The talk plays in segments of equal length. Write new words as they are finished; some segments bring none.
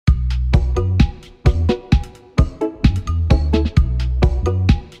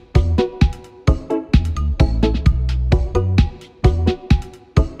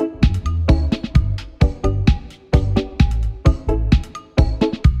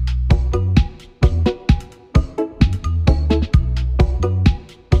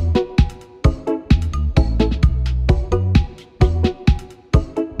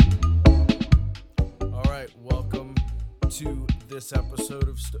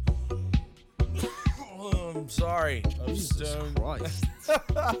I'm sorry. I'm Jesus Stone. Christ.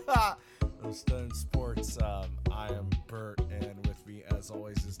 I'm Stone Sports. I am Bert, and with me, as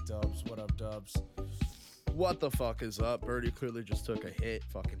always, is Dubs. What up, Dubs? What the fuck is up? Birdie clearly just took a hit,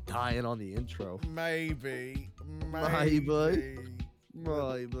 fucking dying on the intro. Maybe. My boy.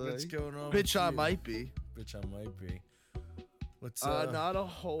 My boy. What's going on? Bitch, with I you? might be. Bitch, I might be. What's Not a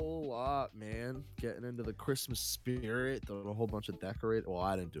whole lot, man. Getting into the Christmas spirit. Did a whole bunch of decorating. Well,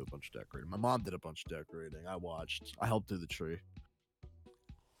 I didn't do a bunch of decorating. My mom did a bunch of decorating. I watched. I helped do the tree.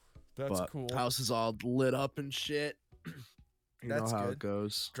 That's but cool. House is all lit up and shit. You That's know how good. it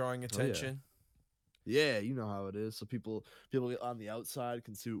goes. Drawing attention. Yeah, you know how it is. So people on the outside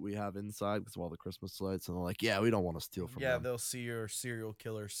can see what we have inside because of all the Christmas lights, and they're like, "Yeah, we don't want to steal from Yeah, them." they'll see your serial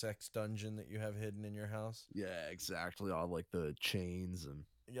killer sex dungeon that you have hidden in your house. Yeah, exactly. All like the chains and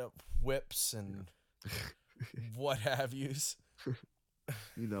Yep, whips and what have yous.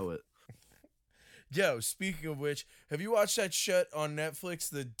 you know it. Yo, speaking of which, have you watched that shit on Netflix,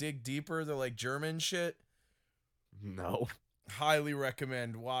 The Dig Deeper? The like German shit. No. Highly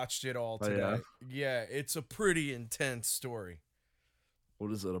recommend. Watched it all Oh, today. Yeah, it's a pretty intense story.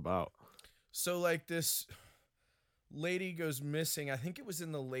 What is it about? So like this lady goes missing. I think it was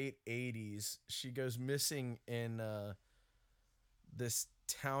in the late 80s. She goes missing in this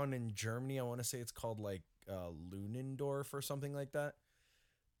town in Germany. I want to say it's called like Lunendorf or something like that.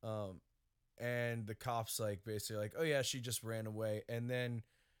 And the cops like basically like, oh yeah, she just ran away. And then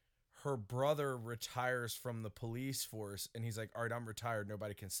her brother retires from the police force, and he's like, all right, I'm retired.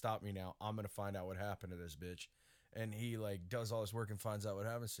 Nobody can stop me now. I'm going to find out what happened to this bitch. And he like does all his work and finds out what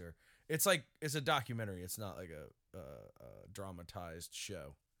happens to her. It's like, it's a documentary. It's not like a dramatized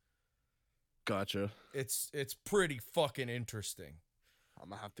show. Gotcha. It's pretty fucking interesting. I'm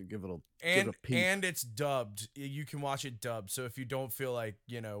gonna have to give it And a peek. and it's dubbed. You can watch it dubbed. So if you don't feel like,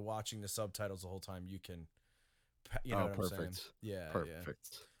 watching the subtitles the whole time, you can, you know what I'm saying? Yeah. Perfect.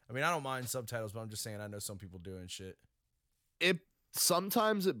 Yeah. I mean, I don't mind subtitles, but I'm just saying I know some people do and shit.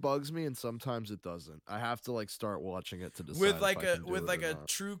 Sometimes it bugs me and sometimes it doesn't. I have to like start watching it to decide. With like if I can do it or a not.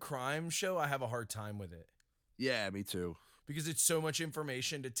 true crime show, I have a hard time with it. Yeah, me too. Because it's so much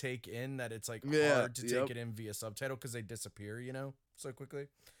information to take in that it's like Yeah, hard to take it in via subtitle because they disappear, so quickly.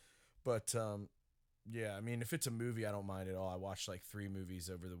 But yeah, I mean, if it's a movie, I don't mind at all. I watched like 3 movies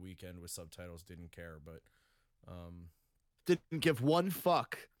over the weekend with subtitles, didn't care, but Didn't give one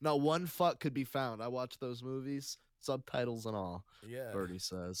fuck. Not one fuck could be found. I watched those movies, subtitles and all. yeah. Birdie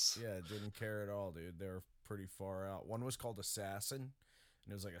says. Yeah, didn't care at all, dude. They're pretty far out. One was called Assassin,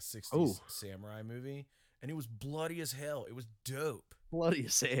 and it was like a 60s Oh. samurai movie, and it was bloody as hell. It was dope. Bloody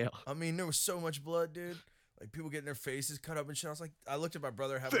as hell. I mean, there was so much blood, dude. Like, people getting their faces cut up and shit. I was like, I looked at my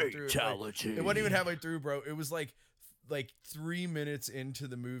brother halfway through. Fatality. It wasn't even halfway through, bro. It was like 3 minutes into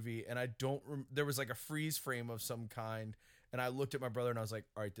the movie, and I don't there was like a freeze frame of some kind, and I looked at my brother, and I was like,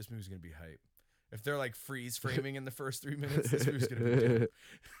 all right, this movie's going to be hype. If they're like freeze framing in the first 3 minutes, this movie's going to be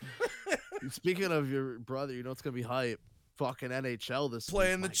dope. Speaking of your brother, you know it's going to be hype. Fucking NHL this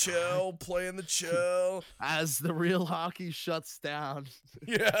Playing week, the chill. As the real hockey shuts down,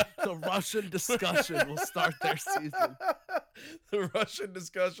 Yeah. the Russian discussion will start their season. The Russian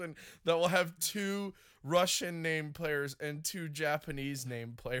discussion that will have 2 Russian named players and 2 Japanese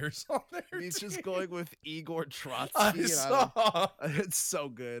named players on there. He's just going with Igor Trotsky. I saw. It's so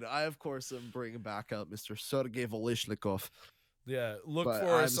good. I, of course, am bringing back up Mr. Sergei Volishnikov. Yeah, look But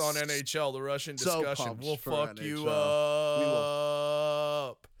for us I'm on NHL, the Russian so discussion. pumped We'll for fuck you NHL. We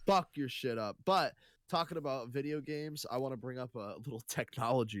up. Fuck your shit up. But talking about video games, I want to bring up a little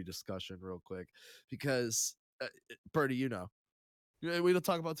technology discussion real quick because, Bertie, we don't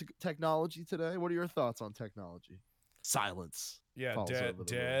talk about technology today. What are your thoughts on technology? Silence. Yeah, Falls over the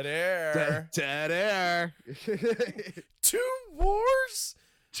dead room. air. Dead air. 2 wars?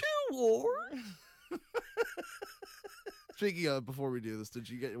 2 wars. Speaking of, before we do this, did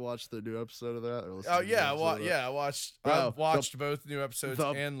you watch the new episode of that? Or listen Oh to the yeah, episode of that? I watched. Bro, I've watched both new episodes the-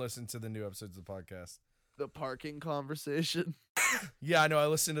 and listened to the new episodes of the podcast. The parking conversation. Yeah, I know. I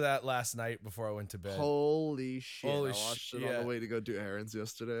listened to that last night before I went to bed. Holy shit! Holy I watched it yeah. on the way to go do errands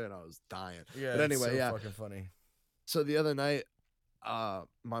yesterday, and I was dying. Yeah, but it's anyway, so yeah. fucking funny. So the other night,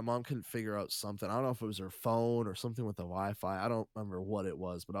 my mom couldn't figure out something. I don't know if it was her phone or something with the Wi-Fi. I don't remember what it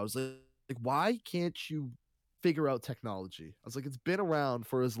was, but I was like, why can't you figure out technology? I was like, it's been around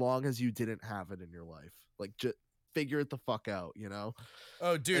for as long as you didn't have it in your life. Like, just figure it the fuck out,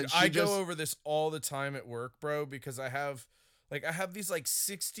 Oh, dude, And she I just- go over this all the time at work, bro, because I have these like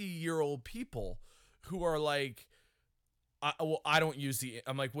 60-year-old people who are like, I don't use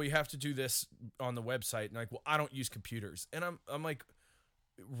I'm like, well, you have to do this on the website, and like, well, I don't use computers, and I'm like,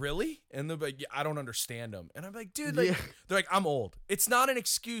 really? And they're like, yeah, I don't understand them. And I'm like, dude, Yeah. they're like, I'm old. It's not an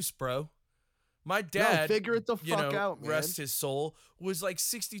excuse, bro. My dad, figure it the fuck out, man. rest his soul, was like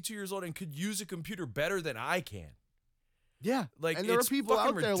 62 years old and could use a computer better than I can. Yeah, Like, and there are it's people out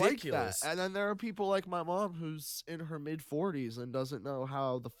fucking there ridiculous. like that. And then there are people like my mom who's in her mid-40s and doesn't know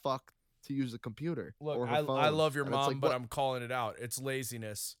how the fuck to use a computer Look, or her I phone. love your And it's mom, like, but what- I'm calling it out. It's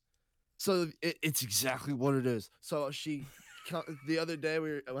laziness. So it's exactly what it is. So the other day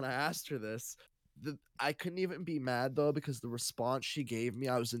when I asked her this, I couldn't even be mad though because the response she gave me,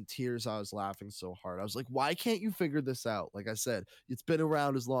 I was in tears. I was laughing so hard. I was like, "Why can't you figure this out?" Like I said, it's been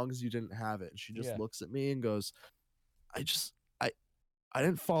around as long as you didn't have it. And she just Yeah. looks at me and goes, I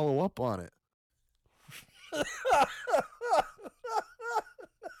didn't follow up on it."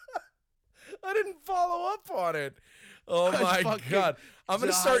 I didn't follow up on it. Oh I my fucking god. I'm going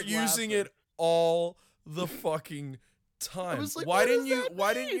to start died using laughing. it all the fucking time. was like, why what didn't does you that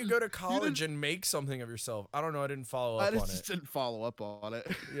why didn't you mean? go to You college didn't- and make something of yourself? I don't know. I didn't follow I up on just it. didn't follow up on it.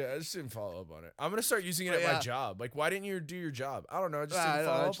 Yeah, I just didn't follow up on it. I'm going to start using it But at my yeah. job. Like, why didn't you do your job? I don't know. I just I didn't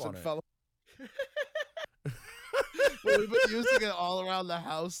know, I follow just up on didn't it. follow- Well, we've been using it all around the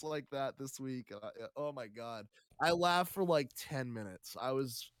house like that this week. Oh my god, I laughed for like 10 minutes. I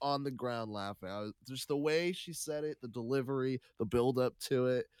was on the ground laughing. I was just the way she said it, the delivery, the build up to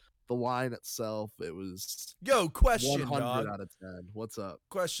it, the line itself. It was Yo, question, 100 dog. out of 10. What's up?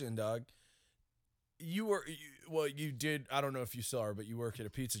 Question, dog. You did, I don't know if you still are, but you work at a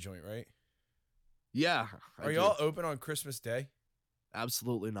pizza joint, right? Yeah, I Are do. y'all open on Christmas Day?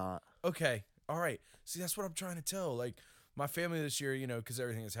 Absolutely not. Okay. All right. See, that's what I'm trying to tell. Like, my family this year, because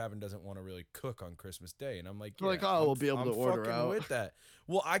everything that's happened doesn't want to really cook on Christmas Day. And I'm like, They're like, yeah, oh, I'm- we'll be able I'm to order fucking out. with that.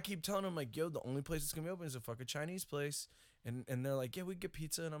 Well, I keep telling them, like, yo, the only place that's going to be open is a fucking Chinese place. And they're like, yeah, we get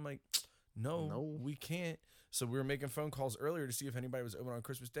pizza. And I'm like, no, we can't. So we were making phone calls earlier to see if anybody was open on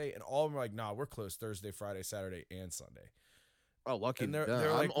Christmas Day. And all of them were like, nah, we're closed Thursday, Friday, Saturday, and Sunday. Oh, lucky. And they're them.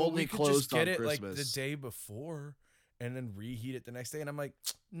 like, I'm well, only we could closed just get on it Christmas. like the day before and then reheat it the next day. And I'm like,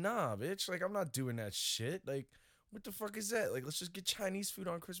 nah, bitch. Like, I'm not doing that shit. Like, what the fuck is that? Like, let's just get Chinese food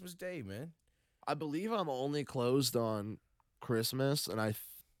on Christmas Day, man. I believe I'm only closed on Christmas, and I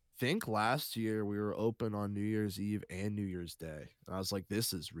think last year we were open on New Year's Eve and New Year's Day. And I was like,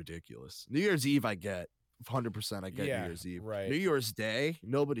 this is ridiculous. New Year's Eve, I get 100%. I get Yeah, New Year's Eve. right. New Year's Day,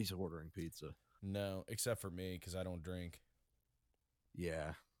 nobody's ordering pizza. No, except for me because I don't drink.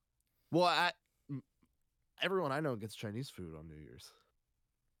 Yeah. Well, everyone I know gets Chinese food on New Year's.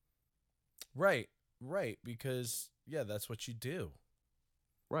 Right. Because, yeah, that's what you do.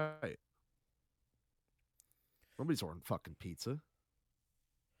 Right. Nobody's ordering fucking pizza.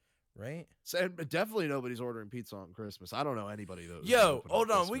 Right? So, and definitely nobody's ordering pizza on Christmas. I don't know anybody though. Yo,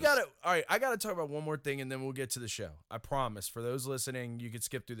 hold on. We got to. All right. I got to talk about one more thing and then we'll get to the show. I promise. For those listening, you could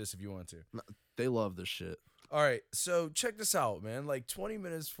skip through this if you want to. They love this shit. All right, so check this out, man. Like 20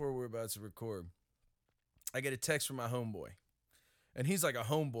 minutes before we're about to record, I get a text from my homeboy. And he's like a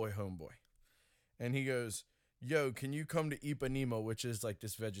homeboy. And he goes, yo, can you come to Ipanema, which is like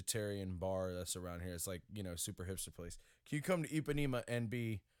this vegetarian bar that's around here. It's like, super hipster place. Can you come to Ipanema and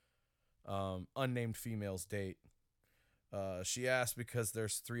be unnamed female's date? She asked because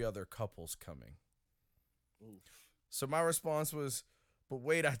there's 3 other couples coming. Oof. So my response was, but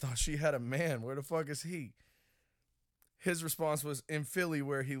wait, I thought she had a man. Where the fuck is he? His response was, in Philly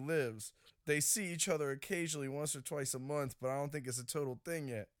where he lives. They see each other occasionally once or twice a month, but I don't think it's a total thing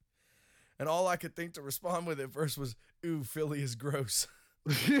yet. And all I could think to respond with at first was, ooh, Philly is gross.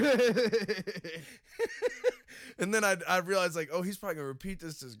 And then I realized, like, oh, he's probably going to repeat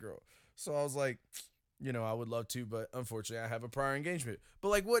this to his girl. So I was like, I would love to, but unfortunately I have a prior engagement. But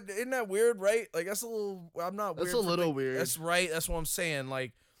like, what, isn't that weird, right? Like, that's a little, I'm not weird. That's a little weird. That's right. That's what I'm saying.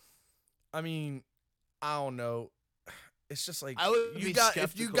 Like, I mean, I don't know. It's just like, I would if be you got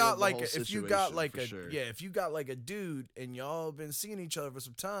skeptical like, of the whole if you got situation, like for a, sure. yeah, if you got like a dude and y'all been seeing each other for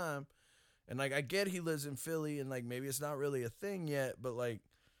some time, and like, I get he lives in Philly and like, maybe it's not really a thing yet, but like,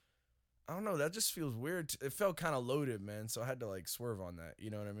 I don't know. That just feels weird. It felt kind of loaded, man. So I had to like swerve on that. You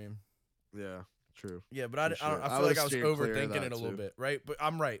know what I mean? Yeah, true. Yeah, but I For sure. I I feel would like I was steer clear of overthinking that it a little too. bit, right? But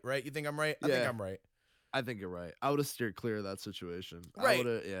I'm right? You think I'm right? I think Yeah. I'm right. I think you're right. I would have steered clear of that situation. Right. I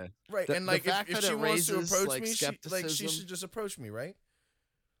would've, yeah. Right. The- and the like, fact if that she it wants to raises, approach like, me, she skepticism- should just approach me, right?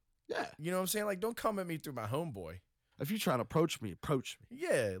 Yeah. You know what I'm saying? Like, don't come at me through my homeboy. If you're trying to approach me, approach me.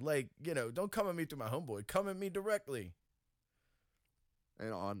 Yeah, like, don't come at me through my homeboy. Come at me directly.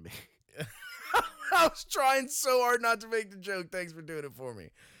 And on me. I was trying so hard not to make the joke. Thanks for doing it for me.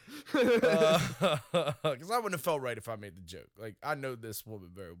 Because I wouldn't have felt right if I made the joke. Like, I know this woman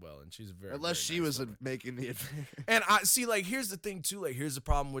very well, and she's a very Unless very she nice was woman. making the advance. And I see, like, here's the thing too. Like, here's the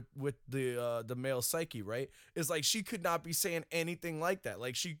problem with the male psyche, right? Is like she could not be saying anything like that.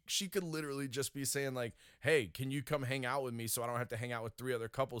 Like, she could literally just be saying like, "Hey, can you come hang out with me so I don't have to hang out with 3 other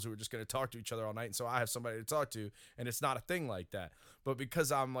couples who are just going to talk to each other all night, and so I have somebody to talk to." And it's not a thing like that. But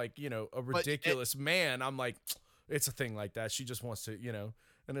because I'm like, a ridiculous man, I'm like, it's a thing like that. She just wants to,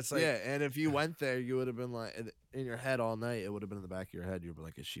 and it's like, Yeah, and if you went there, you would have been like in your head all night. It would have been in the back of your head. You'd be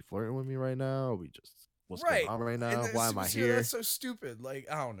like, "Is she flirting with me right now? Are we just what's right. going on right And now? Why am I here?" That's so stupid. Like,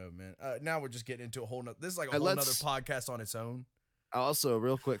 I don't know, man. Now we're just getting into a whole nother. This is like a And whole nother let's- podcast on its own. Also,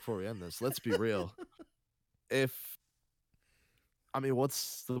 real quick before we end this, let's be real.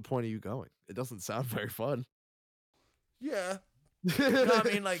 What's the point of you going? It doesn't sound very fun. Yeah. No, I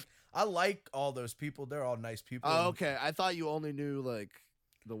mean, like, I like all those people. They're all nice people. Oh, okay. I thought you only knew like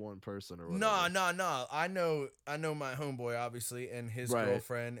the one person or whatever. No. I know my homeboy obviously, and his Right.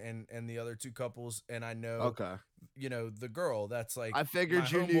 girlfriend, and the other 2 couples, and I know, Okay. The girl that's like. I figured my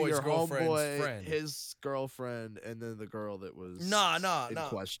you knew homeboy's your girlfriend's homeboy, friend. his girlfriend, and then the girl that was No. in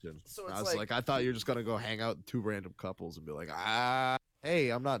question. So I it's was like, I thought you were just gonna go hang out with 2 random couples and be like, hey,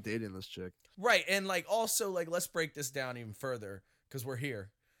 I'm not dating this chick. Right, and like also like let's break this down even further because we're here.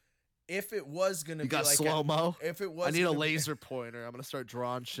 If it was gonna You be got like slow mo. if it was, I need a gonna be- laser pointer. I'm gonna start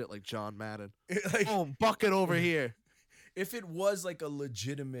drawing shit like John Madden. like, Boom, bucket over here. if it was like a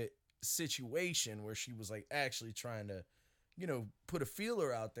legitimate situation where she was like actually trying to, put a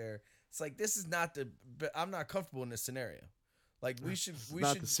feeler out there, it's like this is not but I'm not comfortable in this scenario. Like we should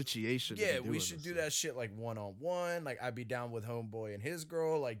the situation. to Yeah, be we doing should this do in. that shit like 1-on-1. Like I'd be down with homeboy and his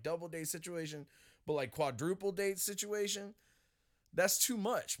girl, like double date situation, but like quadruple date situation, that's too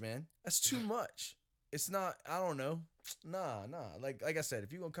much, man. That's too much. It's not. I don't know. Nah. Like I said,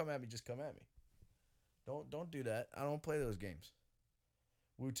 if you gonna come at me, just come at me. Don't do that. I don't play those games.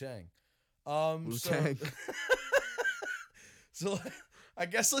 Wu-Tang. Wu-Tang. So I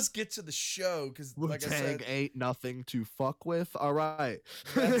guess let's get to the show because, like I Wu-Tang said, ain't nothing to fuck with. All right.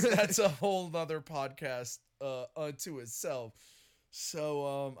 that's a whole nother podcast unto itself.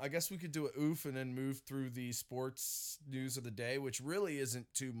 So I guess we could do a oof and then move through the sports news of the day, which really isn't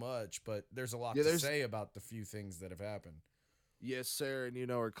too much, but there's a lot to say about the few things that have happened. Yes, sir. And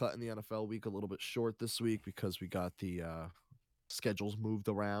we're cutting the NFL week a little bit short this week because we got the schedules moved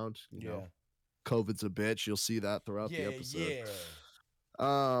around. You know, COVID's a bitch. You'll see that throughout the episode.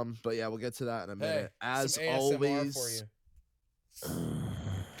 Yeah. But yeah, we'll get to that in a minute. As some ASMR always, for you.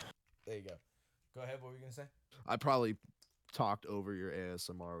 There you go. Go ahead. What were you gonna say? I probably talked over your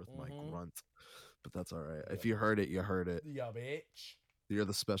ASMR with my grunt, but that's all right. If you heard it, you heard it. Yeah, bitch. You're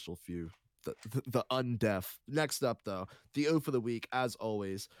the special few, the undeaf. Next up, though, the oof of the week, as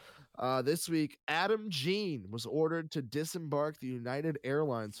always. This week, Adam Jean was ordered to disembark the United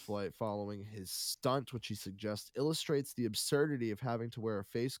Airlines flight following his stunt, which he suggests illustrates the absurdity of having to wear a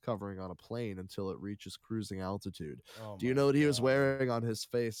face covering on a plane until it reaches cruising altitude. Do you know what he was wearing on his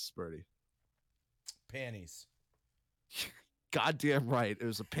face, Birdie? Panties. Goddamn right. It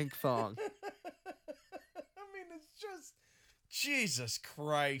was a pink thong. I mean, it's just Jesus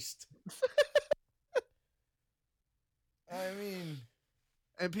Christ. I mean,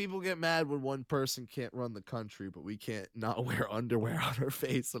 and people get mad when one person can't run the country, but we can't not wear underwear on our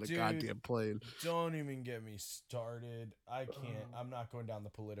face on a goddamn plane. Don't even get me started. I can't. I'm not going down the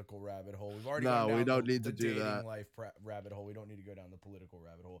political rabbit hole. We've already No, gone down we don't the, need to the do dating that. life rabbit hole. We don't need to go down the political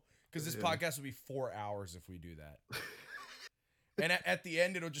rabbit hole because this podcast will be 4 hours if we do that. And at the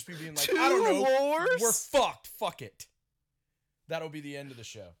end, it'll just be being like, I don't know. Wars? We're fucked. Fuck it. That'll be the end of the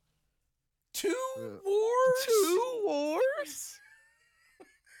show. 2 wars? 2 wars?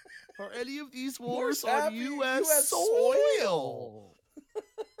 Are any of these wars on U.S. soil?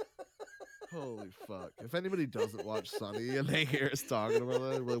 Holy fuck. If anybody doesn't watch Sunny and they hear us talking about that,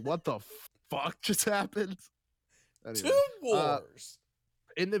 they're like, what the fuck just happened? Anyway, 2 wars.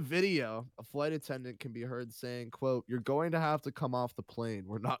 in the video, a flight attendant can be heard saying, quote, "You're going to have to come off the plane.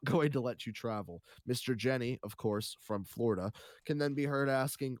 We're not going to let you travel." Mr. Jenny, of course, from Florida, can then be heard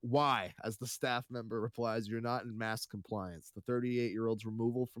asking, "Why?" as the staff member replies, "You're not in mask compliance." The 38-year-old's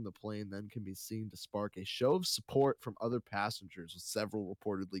removal from the plane then can be seen to spark a show of support from other passengers, with several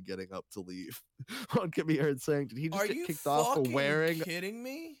reportedly getting up to leave. One can be heard saying, "Did he just get kicked off for wearing..." Kidding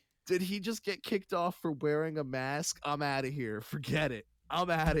me? Did he just get kicked off for wearing a mask? I'm out of here. Forget it. I'm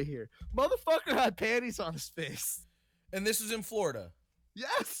out of here. Motherfucker had panties on his face. And this is in Florida.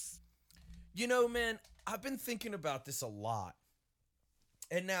 Yes. You know, man, I've been thinking about this a lot.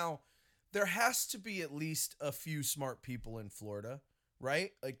 And now, there has to be at least a few smart people in Florida,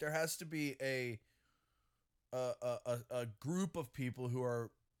 right? Like there has to be a group of people who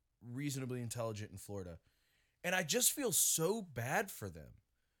are reasonably intelligent in Florida. And I just feel so bad for them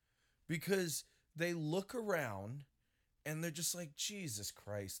because they look around and they're just like, Jesus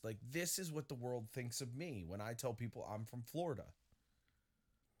Christ, like this is what the world thinks of me when I tell people I'm from Florida.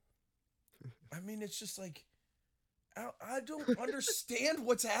 I mean, it's just like, I don't understand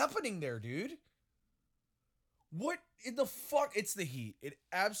what's happening there, dude. What in the fuck? It's the heat. It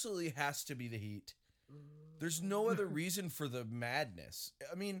absolutely has to be the heat. There's no other reason for the madness.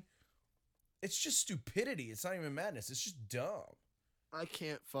 I mean, it's just stupidity. It's not even madness. It's just dumb. I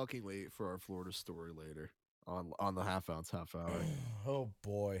can't fucking wait for our Florida story later on the half ounce half hour. Oh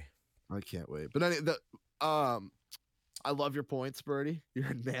boy, I can't wait. But I love your points, Birdie.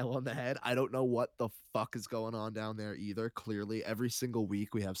 You're a nail on the head. I don't know what the fuck is going on down there either. Clearly, every single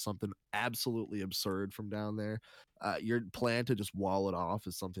week we have something absolutely absurd from down there. Your plan to just wall it off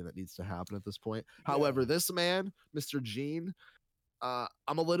is something that needs to happen at this point. Yeah. However, this man, Mr. Gene,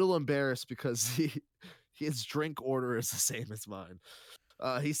 I'm a little embarrassed because his drink order is the same as mine.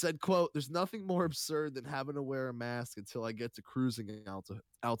 He said, quote, "There's nothing more absurd than having to wear a mask until I get to cruising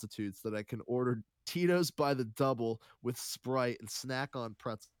altitudes so that I can order Tito's by the double with Sprite and snack on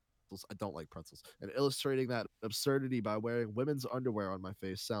pretzels." I don't like pretzels. And illustrating that absurdity by wearing women's underwear on my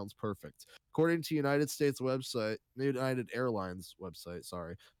face sounds perfect. According to United Airlines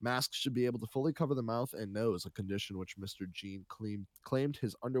website, masks should be able to fully cover the mouth and nose, a condition which Mr. Gene claimed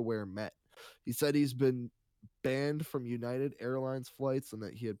his underwear met. He said he's been banned from United Airlines flights and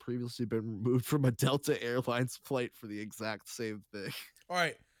that he had previously been removed from a Delta Airlines flight for the exact same thing. All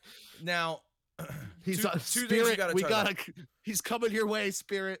right, now He's two things we gotta he's coming your way,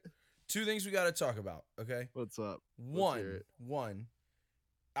 Spirit. Two things we gotta talk about. Okay, what's up? One,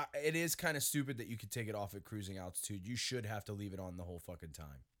 it is kind of stupid that you could take it off at cruising altitude. You should have to leave it on the whole fucking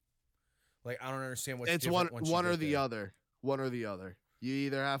time. Like I don't understand what's it's one or the other. One or the other. You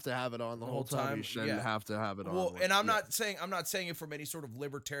either have to have it on the whole time. You shouldn't have to have it on. Well, and I'm not saying it from any sort of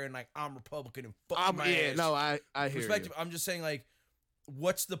libertarian, like I'm Republican and fuck my ass. No, I hear you. I'm just saying, like,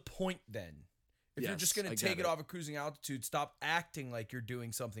 what's the point then? If you're just gonna take it off at cruising altitude, stop acting like you're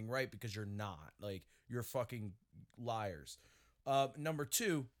doing something right because you're not. Like you're fucking liars. Number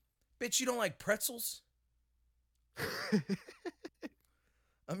two, bitch, you don't like pretzels?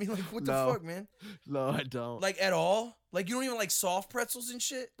 I mean, like, what the fuck, man? No, I don't. Like, at all? Like, you don't even like soft pretzels and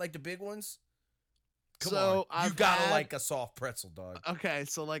shit? Like the big ones? Come on. You gotta like a soft pretzel, dog. Okay,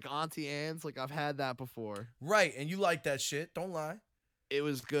 so like Auntie Anne's, like I've had that before. Right, and you like that shit. Don't lie. It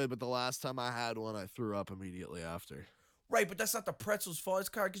was good, but the last time I had one, I threw up immediately after. Right, but that's not the pretzel's fault. It's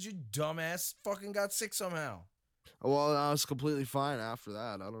because you dumbass fucking got sick somehow. Well, I was completely fine after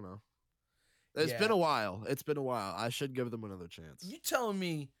that. I don't know. It's been a while. I should give them another chance. You telling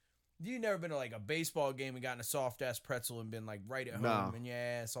me you never been to like a baseball game and gotten a soft ass pretzel and been like right at home and your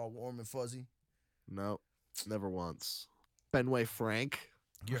ass all warm and fuzzy? No, never once. Fenway Frank,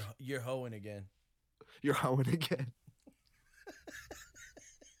 you're hoeing again. You're hoeing again.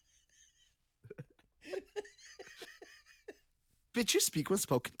 Bitch, you speak when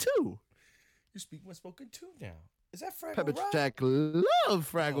spoken to. You speak when spoken to now. Is that Fraggle Pepper Rock? Jack loves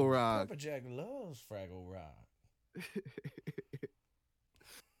Fraggle Rock. Pepper Jack loves Fraggle Rock.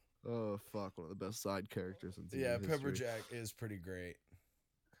 Oh, fuck. One of the best side characters in TV history. Pepper Jack is pretty great.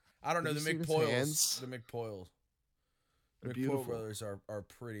 I don't know. The McPoyles. The McPoyle brothers are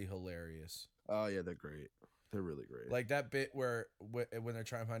pretty hilarious. Oh, yeah. They're great. They're really great. Like that bit where when they're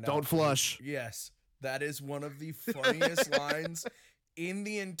trying to find out. Don't flush. Yes. That is one of the funniest lines in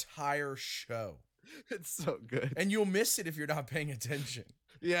the entire show. It's so good. And you'll miss it if you're not paying attention.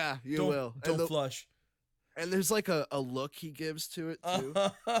 Yeah, you will. Don't flush. And there's like a look he gives to it too.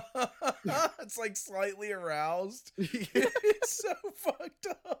 It's like slightly aroused. It's so fucked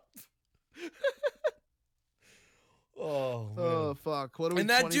up. Oh, man. Oh fuck. What are we? And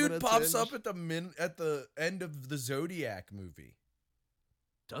that dude pops up at the end of the Zodiac movie.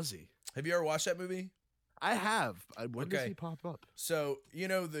 Does he? Have you ever watched that movie? I have. When does he pop up? So, you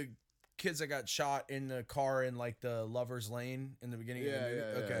know the kids that got shot in the car in like the Lover's Lane in the beginning of the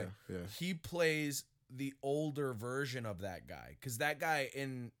movie? Yeah. He plays the older version of that guy. Because that guy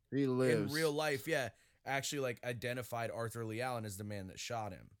in lives. In real life, actually like identified Arthur Lee Allen as the man that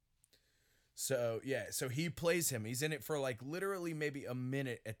shot him. So, so he plays him. He's in it for like literally maybe a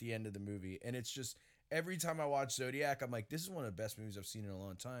minute at the end of the movie. And it's just, every time I watch Zodiac, I'm like, this is one of the best movies I've seen in a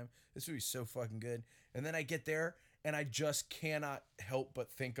long time. This movie's so fucking good. And then I get there, and I just cannot help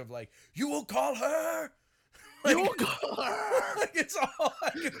but think of like, you will call her. Like, you will call her. Like, it's all I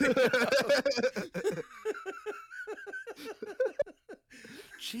can think of.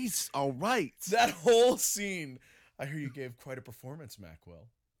 Jeez, all right. That whole scene. I hear you gave quite a performance, Macwell.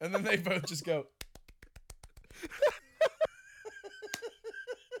 And then they both just go.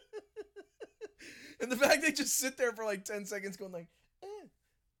 And the fact they just sit there for like 10 seconds going like,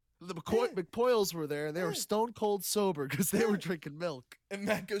 The McPoyles were there, and they were stone cold sober because they were drinking milk. And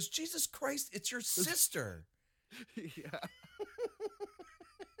Matt goes, Jesus Christ, it's your sister. Yeah.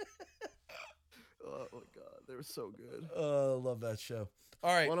 Oh my god, they were so good. Oh, I love that show.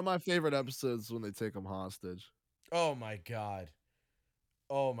 All right. One of my favorite episodes when they take them hostage. Oh my god.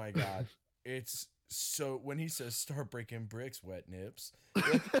 Oh my god. It's so when he says start breaking bricks, wet nips.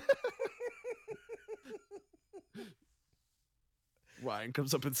 Ryan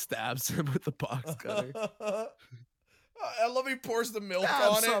comes up and stabs him with the box cutter. I love he pours the milk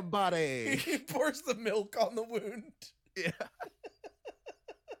Stab on somebody. it. He pours the milk on the wound. Yeah.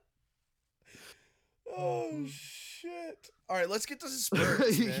 Oh shit. All right, let's get to some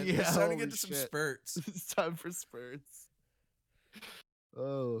spurts, man. Yeah, It's time to holy get to some shit. spurts. It's time for spurts.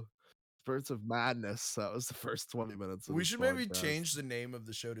 Oh, spurts of madness. That was the first 20 minutes of We this should maybe podcast. change the name of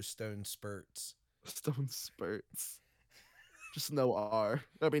the show to Stone Spurts. Stone spurts. Just no R.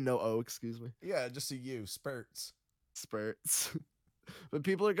 I mean, no O, excuse me. Yeah, just a U. Spurts. Spurts. But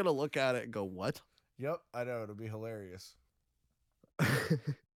people are going to look at it and go, what? Yep, I know. It'll be hilarious.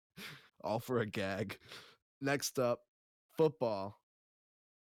 All for a gag. Next up, football.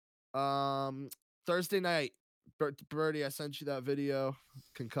 Thursday night. Birdie, I sent you that video.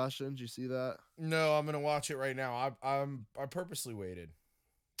 Concussion. Did you see that? No, I'm gonna watch it right now. I purposely waited.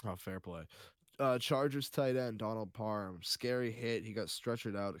 Oh, fair play. Chargers tight end Donald Parham, scary hit. He got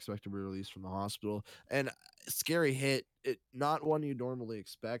stretchered out, expected to be released from the hospital. And scary hit, not one you normally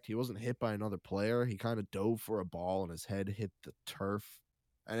expect. He wasn't hit by another player. He kind of dove for a ball and his head hit the turf,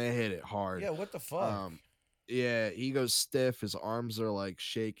 and it hit it hard. Yeah, what the fuck? Yeah, he goes stiff. His arms are like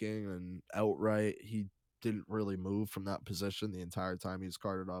shaking and outright. He didn't really move from that position the entire time he was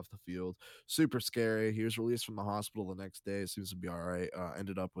carted off the field. Super scary. He was released from the hospital the next day. Seems to be all right.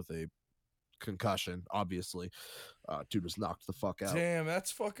 Ended up with a concussion, obviously. Dude was knocked the fuck out. Damn,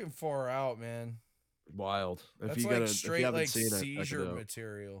 that's fucking far out, man. Wild. That's If you like gotta, straight if you haven't like seen seizure it,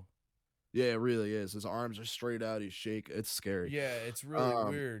 material. yeah, it really is. His arms are straight out. He's shaking. It's scary. Yeah, it's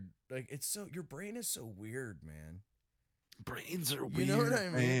really weird. Like it's so your brain is so weird, man. Brains are weird. You know what I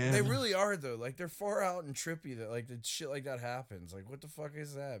mean? Man. They really are though. Like they're far out and trippy that like the shit like that happens. Like what the fuck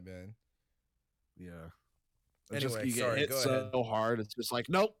is that, man? Yeah. Anyway, you get sorry, hit go so ahead. hard. It's just like,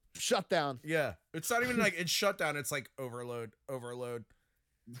 nope, shut down. Yeah, it's not even like it's shut down. It's like overload.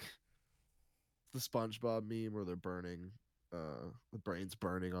 The SpongeBob meme where they're burning, the brain's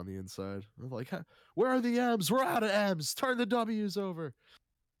burning on the inside. They're like, where are the M's? We're out of M's. Turn the W's over.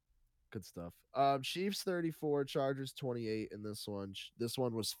 Good stuff. Chiefs 34, Chargers 28 in this one. This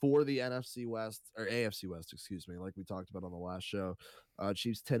one was for the NFC West or AFC West, excuse me, like we talked about on the last show.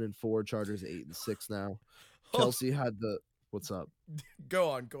 Chiefs 10-4, Chargers 8-6 now. Kelsey had the what's up? Go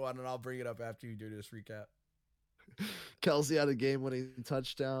on, and I'll bring it up after you do this recap. Kelsey had a game-winning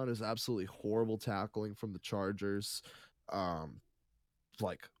touchdown. It was absolutely horrible tackling from the Chargers.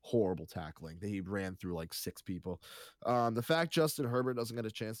 Like horrible tackling. He ran through like 6 people. The fact Justin Herbert doesn't get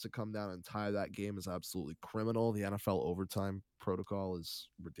a chance to come down and tie that game is absolutely criminal. The NFL overtime protocol is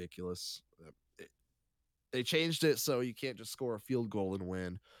ridiculous. They changed it so you can't just score a field goal and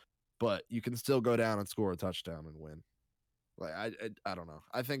win, but you can still go down and score a touchdown and win. Like I don't know.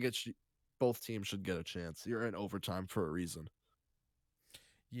 I think both teams should get a chance. You're in overtime for a reason.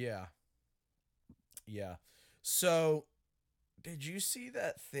 Yeah. So, did you see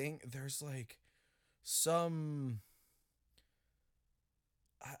that thing? There's like some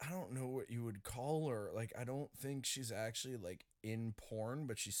I don't know what you would call her. Like I don't think she's actually like in porn,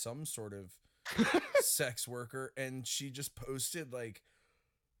 but she's some sort of sex worker, and she just posted like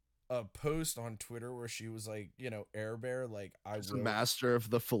a post on Twitter where she was like, Air Bear, like She's a master of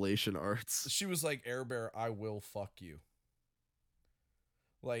the fellation arts. She was like, Air Bear, I will fuck you.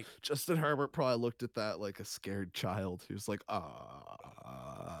 Like Justin Herbert probably looked at that like a scared child. He was like, yeah,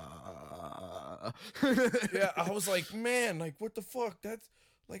 I was like, man, like what the fuck? That's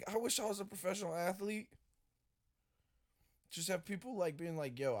like, I wish I was a professional athlete. Just have people like being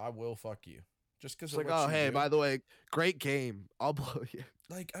like, yo, I will fuck you. Just because like, oh, hey, by the way, great game. I'll blow you.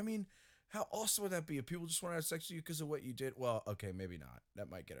 Like, I mean, how awesome would that be if people just want to have sex with you because of what you did? Well, okay, maybe not. That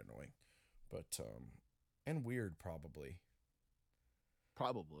might get annoying, but and weird probably.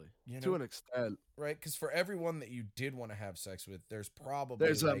 Probably, to an extent, right? Because for everyone that you did want to have sex with,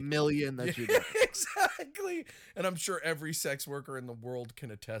 there's a million that you did. Exactly, and I'm sure every sex worker in the world can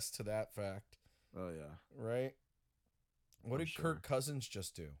attest to that fact. Oh yeah, right. What I'm did sure. Kirk Cousins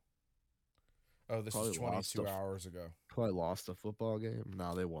just do? Oh, this Probably was lost 22 hours ago. Probably lost a football game.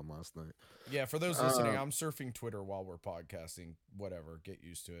 No, they won last night. Yeah, for those listening, Um, I'm surfing Twitter while we're podcasting. Whatever, get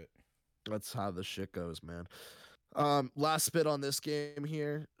used to it. that's how the shit goes, man. Last bit on this game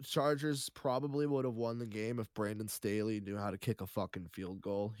here. Chargers probably would have won the game if Brandon Staley knew how to kick a fucking field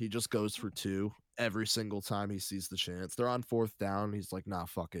goal. He just goes for two every single time he sees the chance. They're on fourth down. He's like, nah,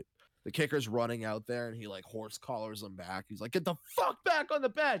 fuck it. The kicker's running out there and he like horse collars him back. He's like, get the fuck back on the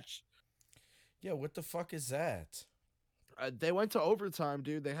bench. Yeah, what the fuck is that? They went to overtime,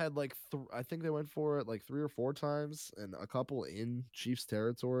 dude. They had like, I think they went for it like 3 or 4 times and a couple in Chiefs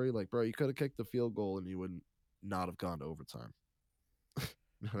territory. Like, bro, you could have kicked the field goal and you wouldn't not have gone to overtime. You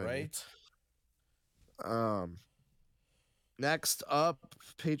know what I mean? Right? Next up,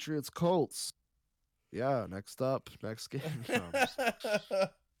 Patriots Colts. Yeah, next up, next game comes.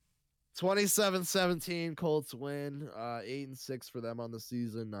 27-17 Colts win. 8-6 for them on the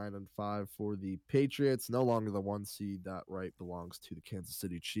season, 9-5 for the Patriots. No longer the 1 seed. That right belongs to the Kansas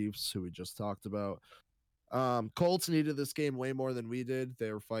City Chiefs, who we just talked about. Colts needed this game way more than we did.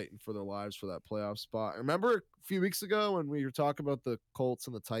 They were fighting for their lives for that playoff spot. Remember a few weeks ago when we were talking about the Colts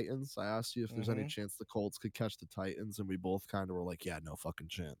and the Titans? I asked you if there's any chance the Colts could catch the Titans, and we both kind of were like, yeah, no fucking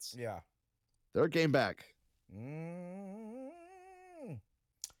chance. Yeah. They're a game back. Mm.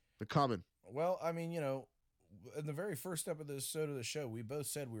 They're coming. Well, I mean, you know, in the very first episode of the show, we both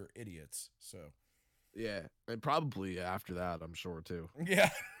said we were idiots. So, yeah, and probably after that, I'm sure too. Yeah.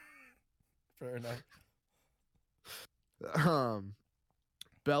 Fair enough.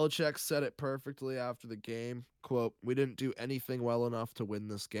 Belichick said it perfectly after the game. Quote, "We didn't do anything well enough to win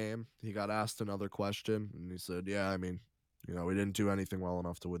this game." He got asked another question, and he said, "Yeah, I mean, you know, we didn't do anything well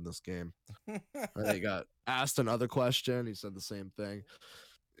enough to win this game." And he got asked another question. He said the same thing.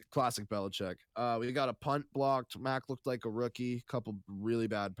 Classic Belichick. We got a punt blocked. Mac looked like a rookie. Couple really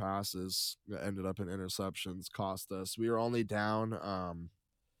bad passes that ended up in interceptions. Cost us. We were only down.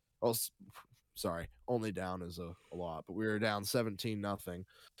 Sorry, only down is a lot, but we were down 17-0.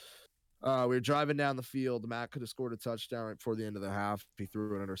 We were driving down the field. Matt could have scored a touchdown right before the end of the half. He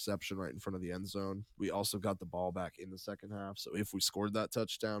threw an interception right in front of the end zone. We also got the ball back in the second half. So if we scored that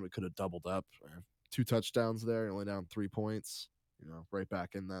touchdown, we could have doubled up. 2 touchdowns there, only down 3 points, you know, right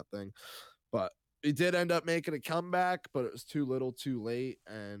back in that thing. But we did end up making a comeback, but it was too little too late.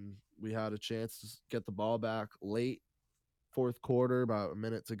 And we had a chance to get the ball back late, fourth quarter, about a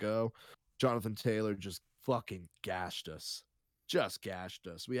minute to go. Jonathan Taylor just fucking gashed us.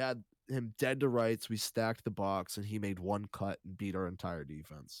 We had him dead to rights. We stacked the box, and he made one cut and beat our entire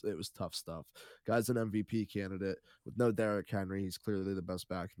defense. It was tough stuff. Guy's an MVP candidate. With no Derrick Henry, he's clearly the best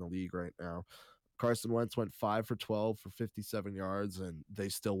back in the league right now. Carson Wentz went 5 for 12 for 57 yards, and they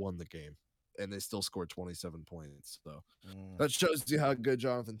still won the game. And they still scored 27 points. So that shows you how good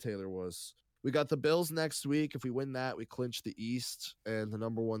Jonathan Taylor was. We got the Bills next week. If we win that, we clinch the East, and the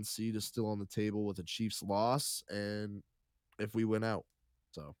number 1 seed is still on the table with a Chiefs loss. And if we win out,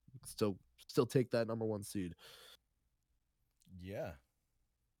 so still take that number 1 seed. Yeah.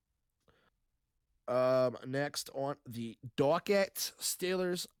 Next on the docket,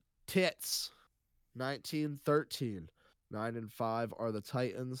 Steelers tits, 19-13. 9-5 are the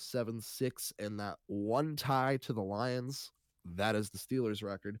Titans, 7-6, and that 1 tie to the Lions. That is the Steelers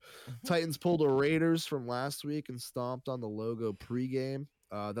record. Titans pulled a Raiders from last week and stomped on the logo pregame.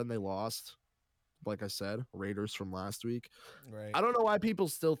 Then they lost. Like I said, Raiders from last week. Right. I don't know why people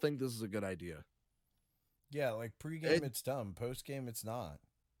still think this is a good idea. Yeah, like pregame, it's dumb. Postgame, it's not.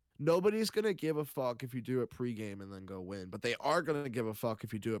 Nobody's going to give a fuck if you do it pregame and then go win, but they are going to give a fuck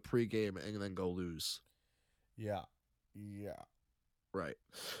if you do it pregame and then go lose. Yeah. Yeah. Right.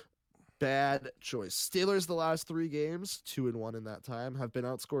 Bad choice. Steelers the last 3 games, 2-1 in that time, have been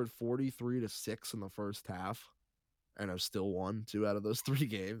outscored 43-6 in the first half, and have still won 2 out of those 3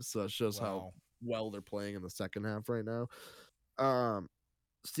 games. So it shows how well they're playing in the second half right now.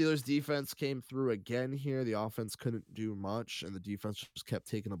 Steelers defense came through again here. The offense couldn't do much, and the defense just kept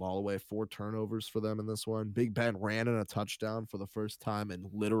taking the ball away. 4 turnovers for them in this one. Big Ben ran in a touchdown for the first time in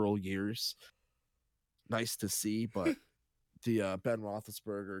literal years. Nice to see, but the Ben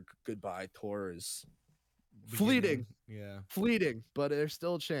Roethlisberger goodbye tour is fleeting. Yeah. Fleeting, but there's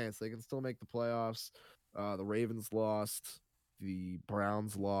still a chance. They can still make the playoffs. The Ravens lost. The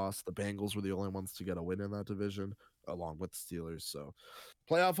Browns lost. The Bengals were the only ones to get a win in that division, along with the Steelers. So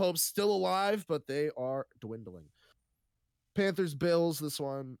playoff hopes still alive, but they are dwindling. Panthers, Bills, this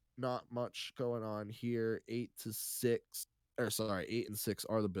one, not much going on here. 8-6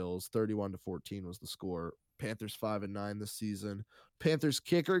 are the Bills. 31-14 was the score. Panthers 5-9 this season. Panthers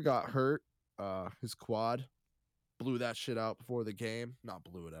kicker got hurt, his quad, blew that shit out before the game. Not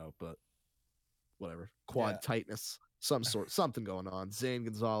blew it out, but whatever. Yeah. Quad tightness, something going on. Zane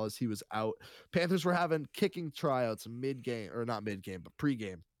Gonzalez, he was out. Panthers were having kicking tryouts mid-game, or not mid-game, but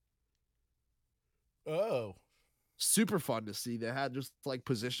pre-game. Oh. Super fun to see. They had just like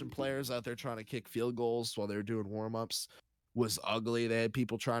position players out there trying to kick field goals while they were doing warm-ups. Was ugly. They had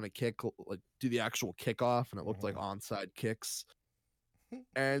people trying to kick, like do the actual kickoff, and it looked like onside kicks.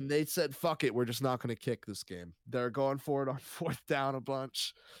 And they said, fuck it, we're just not going to kick this game. They're going for it on 4th down a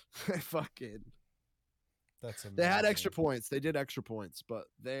bunch. Fucking. That's amazing. They had extra points. They did extra points, but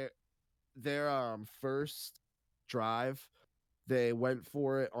their first drive, they went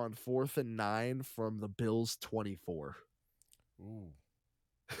for it on 4th and 9 from the Bills 24. Ooh.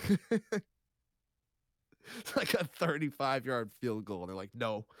 It's like a 35-yard field goal. They're like,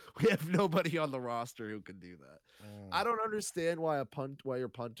 no, we have nobody on the roster who can do that. I don't understand why your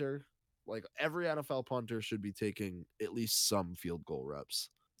punter, like every NFL punter should be taking at least some field goal reps.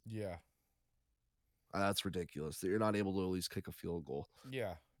 Yeah. That's ridiculous that you're not able to at least kick a field goal.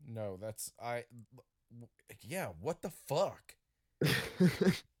 Yeah. No, yeah, what the fuck?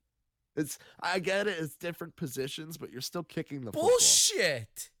 I get it, it's different positions, but you're still kicking the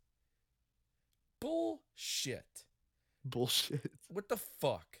Bullshit. What the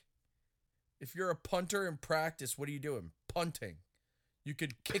fuck? If you're a punter in practice, what are you doing? Punting. You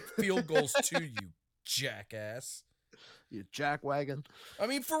could kick field goals too, you jackass. You jackwagon. I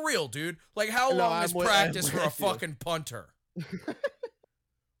mean, for real, dude. Like, how long is practice for a fucking punter?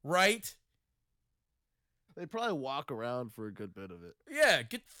 Right? They probably walk around for a good bit of it. Yeah,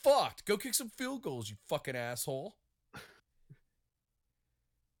 get fucked. Go kick some field goals, you fucking asshole.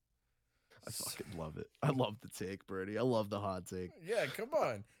 I fucking love it. I love the take, Birdie. I love the hot take. Yeah, come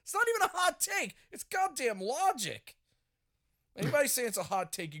on. It's not even a hot take. It's goddamn logic. Anybody say it's a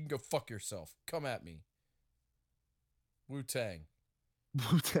hot take, you can go fuck yourself. Come at me. Wu-Tang.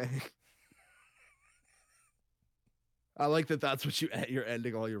 Wu-Tang. I like that that's what you're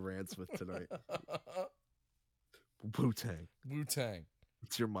ending all your rants with tonight. Wu-Tang. Wu-Tang.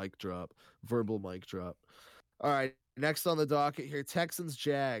 It's your mic drop. Verbal mic drop. All right. Next on the docket here, Texans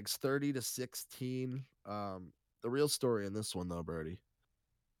Jags 30-16. The real story in this one though, Birdie.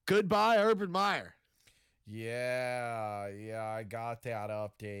 Goodbye, Urban Meyer. Yeah, I got that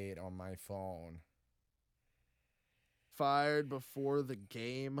update on my phone. Fired before the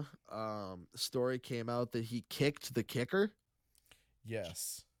game. The story came out that he kicked the kicker.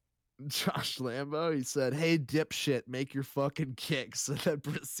 Yes. Josh Lambo, he said, hey, dipshit, make your fucking kicks, and then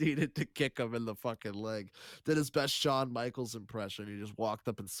proceeded to kick him in the fucking leg. Did his best Shawn Michaels impression. He just walked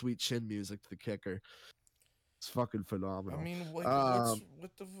up and sweet chin music to the kicker. It's fucking phenomenal. I mean, what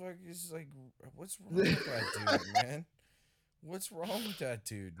the fuck is, like, what's wrong with that dude, man? What's wrong with that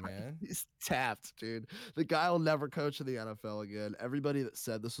dude, man? He's tapped, dude. The guy will never coach in the NFL again. Everybody that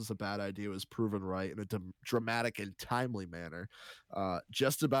said this was a bad idea was proven right in a dramatic and timely manner.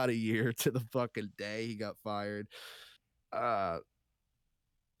 Just about a year to the fucking day he got fired.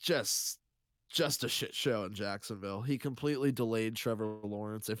 Just a shit show in Jacksonville. He completely delayed Trevor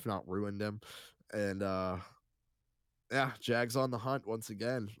Lawrence, if not ruined him. And yeah, Jags on the hunt once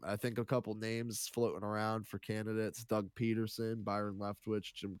again. I think a couple names floating around for candidates: Doug Peterson, Byron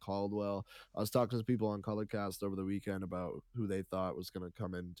Leftwich, Jim Caldwell. I was talking to people on Colorcast over the weekend about who they thought was going to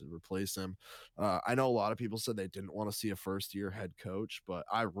come in to replace him. I know a lot of people said they didn't want to see a first-year head coach, but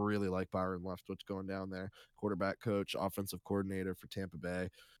I really like Byron Leftwich going down there. Quarterback coach, offensive coordinator for Tampa Bay.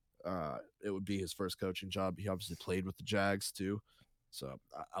 It would be his first coaching job. He obviously played with the Jags too, so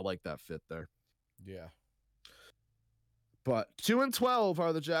I like that fit there. Yeah. But 2-12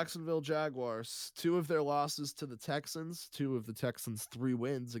 are the Jacksonville Jaguars. 2 of their losses to the Texans, 2 of the Texans' 3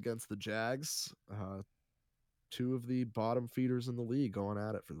 wins against the Jags. 2 of the bottom feeders in the league going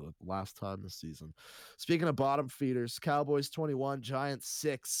at it for the last time this season. Speaking of bottom feeders, Cowboys 21, Giants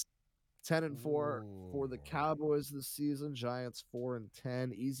 6. 10-4 for the Cowboys this season. Giants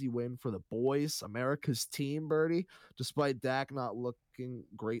 4-10. Easy win for the boys. America's team, Birdie. Despite Dak not looking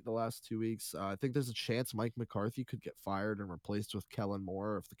great the last 2 weeks, I think there's a chance Mike McCarthy could get fired and replaced with Kellen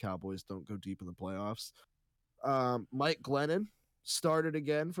Moore if the Cowboys don't go deep in the playoffs. Mike Glennon started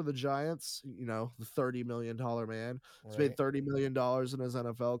again for the Giants. You know, the $30 million man. He's made $30 million in his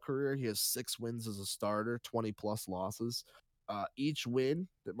NFL career. He has 6 wins as a starter, 20 plus losses. Each win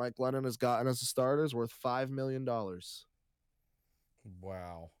that Mike Glennon has gotten as a starter is worth $5 million.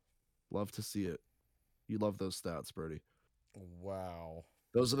 Wow. Love to see it. You love those stats, Birdie. Wow.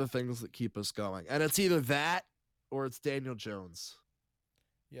 Those are the things that keep us going. And it's either that or it's Daniel Jones.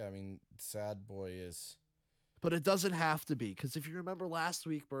 Yeah, I mean, sad boy is. But it doesn't have to be, because if you remember last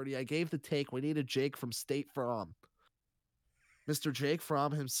week, Birdie, I gave the take we needed Jake from State Farm. Mr. Jake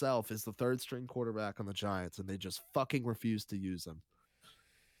Fromm himself is the third string quarterback on the Giants, and they just fucking refuse to use him.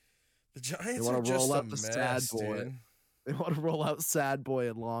 The They Giants want are to roll just a out the sad mess, boy. dude. They want to roll out sad boy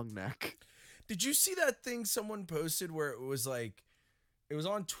and long neck. Did you see that thing someone posted where it was like, it was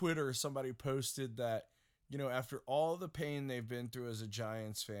on Twitter, somebody posted that, you know, after all the pain they've been through as a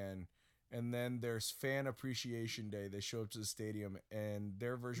Giants fan, and then there's Fan Appreciation Day, they show up to the stadium and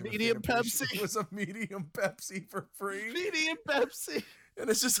their version Medium of Fan Pepsi. Appreciation was a medium Pepsi for free. Medium Pepsi. And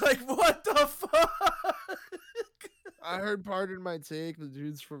it's just like, what the fuck? I heard Pardon My Take, the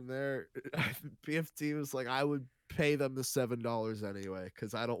dudes from there, PFT was like, I would pay them the $7 anyway,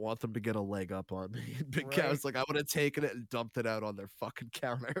 because I don't want them to get a leg up on me. And Big Cat was like, I would have taken it and dumped it out on their fucking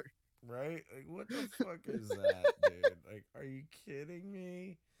counter. Right? Like, what the fuck is that, dude? Like, are you kidding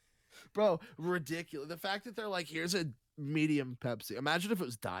me? Bro, ridiculous. The fact that they're like, here's a medium Pepsi. Imagine if it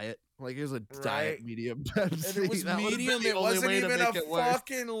was diet. Like, here's a diet medium Pepsi. And it was That would've been medium. the It only wasn't way to even make a it worse.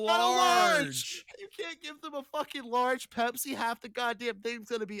 fucking Not a large. You can't give them a fucking large Pepsi. Half the goddamn thing's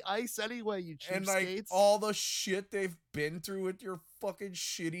gonna be ice anyway, you And like cheapskates. all the shit they've been through with your fucking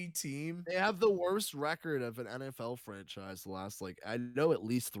shitty team. They have the worst record of an NFL franchise the last, like, I know at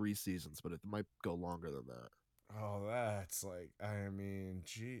least 3 seasons, but it might go longer than that. Oh, that's like, I mean,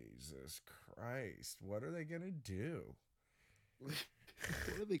 Jesus Christ. What are they going to do? What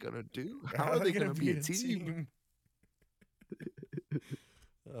are they gonna do? How are they gonna be a team?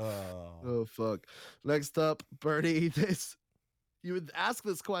 Oh fuck. Next up, Bernie, this you would ask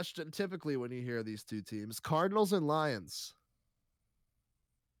this question typically when you hear these two teams. Cardinals and Lions.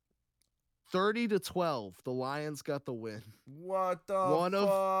 30-12. The Lions got the win. What the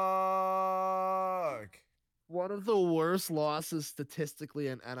fuck? One of the worst losses statistically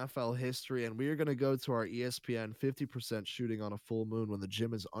in NFL history, and we are going to go to our ESPN 50% shooting on a full moon when the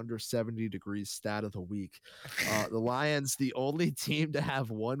gym is under 70 degrees stat of the week. The Lions, the only team to have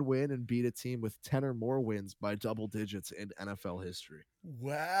one win and beat a team with 10 or more wins by double digits in NFL history.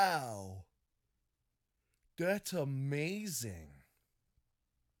 Wow. That's amazing.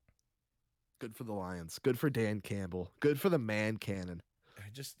 Good for the Lions. Good for Dan Campbell. Good for the man cannon. I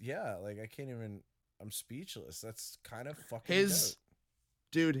can't even... I'm speechless. That's kind of fucking dope.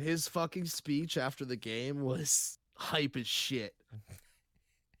 Dude, his fucking speech after the game was hype as shit.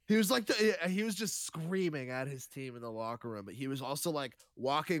 He was like, he was just screaming at his team in the locker room, but he was also like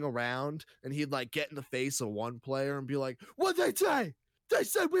walking around and he'd like get in the face of one player and be like, what'd they say? They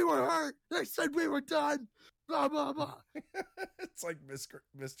said we were hurt. They said we were done. Blah, blah, blah. It's like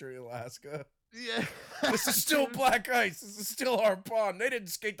Mystery Alaska. Yeah. This is still black ice. This is still our pond. They didn't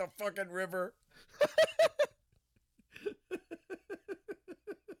skate the fucking river.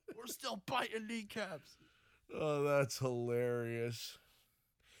 We're still biting kneecaps. Oh, that's hilarious.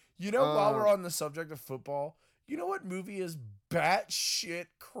 You know, while we're on the subject of football, you know what movie is batshit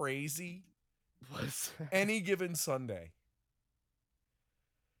crazy? What's that? Any Given Sunday.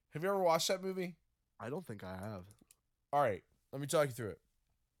 Have you ever watched that movie? I don't think I have. All right, let me talk you through it.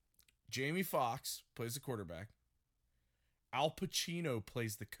 Jamie Foxx plays the quarterback. Al Pacino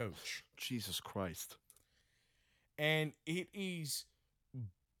plays the coach. Jesus Christ. And it is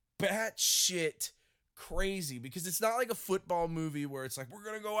batshit crazy because it's not like a football movie where it's like, we're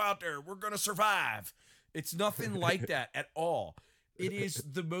going to go out there, we're going to survive. It's nothing like that at all. It is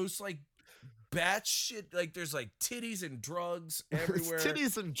the most like batshit, like there's like titties and drugs everywhere.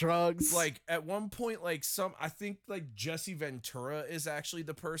 Titties and drugs. Like at one point, like I think like Jesse Ventura is actually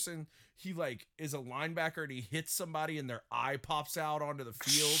the person. He like is a linebacker and he hits somebody and their eye pops out onto the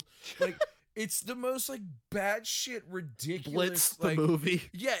field. Like it's the most like batshit ridiculous Blitz the like, movie.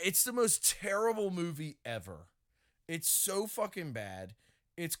 Yeah, it's the most terrible movie ever. It's so fucking bad.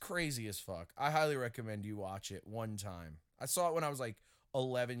 It's crazy as fuck. I highly recommend you watch it one time. I saw it when I was like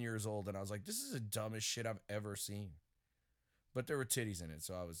 11 years old and I was like, this is the dumbest shit I've ever seen. But there were titties in it,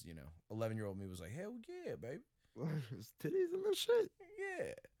 so I was, 11-year-old me was like, hell yeah, baby. There's titties in this shit.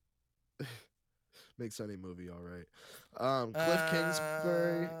 Yeah. Makes any movie all right. Cliff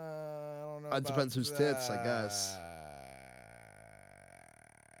Kingsbury. I don't know. It depends whose tits, I guess.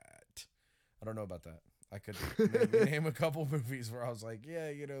 I don't know about that. I could maybe name a couple movies where I was like,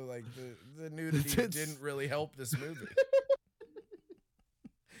 yeah, like the nudity didn't really help this movie.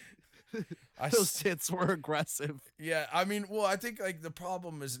 Those tits were aggressive. Yeah, I mean, well, I think like the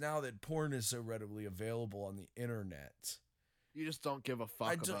problem is now that porn is so readily available on the internet. You just don't give a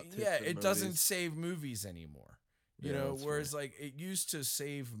fuck about tits. Yeah, in it movies. doesn't save movies anymore. You know, whereas right. like it used to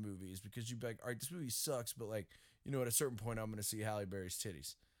save movies because you'd be like, all right, this movie sucks, but like, at a certain point I'm going to see Halle Berry's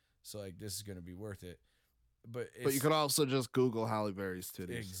titties. So like this is going to be worth it. But you could also just Google Halle Berry's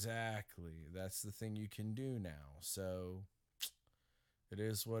titties. Exactly. That's the thing you can do now. So It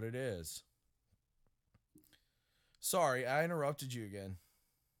is what it is. Sorry, I interrupted you again.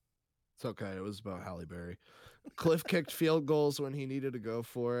 It's okay. It was about Halle Berry. Cliff kicked field goals when he needed to go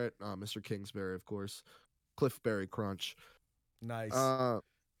for it. Mr. Kingsbury, of course. Cliff Berry Crunch. Nice.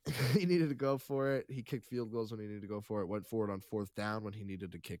 He needed to go for it. He kicked field goals when he needed to go for it. Went for it on 4th down when he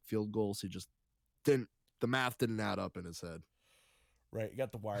needed to kick field goals. He just didn't. The math didn't add up in his head. Right, you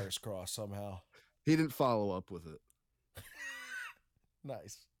got the wires crossed somehow. He didn't follow up with it.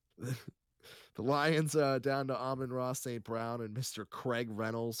 Nice. The Lions down to Amon-Ra St. Brown and Mr. Craig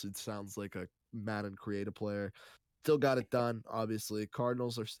Reynolds, who sounds like a Madden creative player. Still got it done, obviously.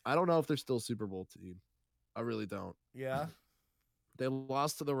 Cardinals are, I don't know if they're still a Super Bowl team. I really don't. Yeah. They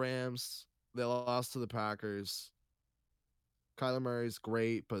lost to the Rams. They lost to the Packers. Kyler Murray's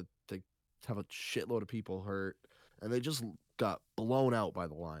great, but they have a shitload of people hurt. And they just got blown out by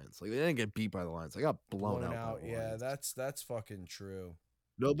the Lions. Like, they didn't get beat by the Lions. They got blown out by the Yeah, Lions. that's fucking true.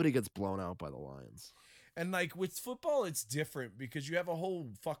 Nobody gets blown out by the Lions. And like with football, it's different because you have a whole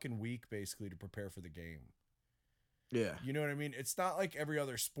fucking week basically to prepare for the game. Yeah. You know what I mean? It's not like every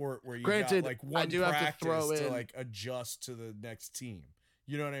other sport where you Granted, got like one I do have to practice throw to in- like adjust to the next team.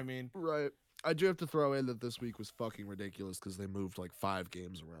 You know what I mean? Right. I do have to throw in that this week was fucking ridiculous because they moved like 5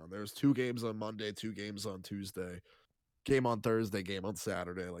 games around. There was 2 games on Monday, 2 games on Tuesday, game on Thursday, game on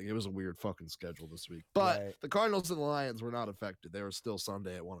Saturday. Like, it was a weird fucking schedule this week. But Right. the Cardinals and the Lions were not affected. They were still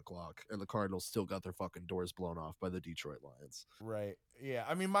Sunday at 1 o'clock, and the Cardinals still got their fucking doors blown off by the Detroit Lions. Right. Yeah.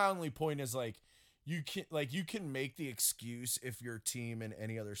 I mean, my only point is like you can make the excuse if your team in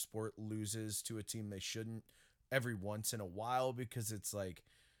any other sport loses to a team they shouldn't every once in a while because it's like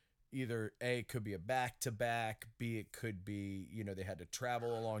either A, it could be a back-to-back, B, it could be, they had to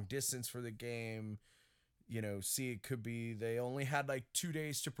travel a long distance for the game, C, it could be they only had like 2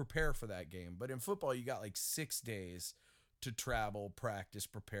 days to prepare for that game. But in football, you got like 6 days to travel, practice,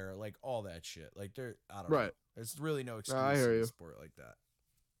 prepare, like all that shit. Like I don't know. There's really no excuse I hear in you. a sport like that.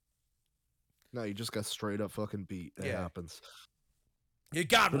 No, you just got straight up fucking beat. That happens. You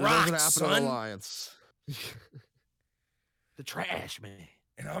got But rocked, it doesn't happen to son. the Lions. The trash man.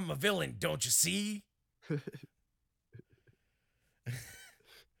 And I'm a villain, don't you see?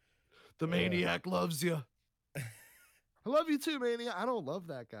 The maniac loves you. I love you too, maniac. I don't love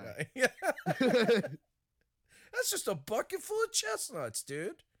that guy. Yeah. That's just a bucket full of chestnuts,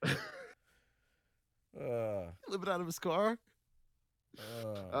 dude. Living out of his car.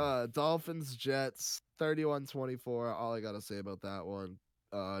 Dolphins, Jets, 31-24. All I got to say about that one.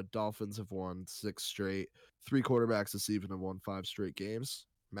 Dolphins have won 6 straight. 3 quarterbacks this season have won 5 straight games.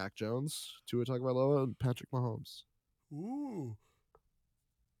 Mac Jones, Tua Tagovailoa, and Patrick Mahomes. Ooh.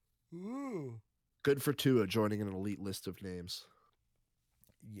 Good for Tua joining an elite list of names.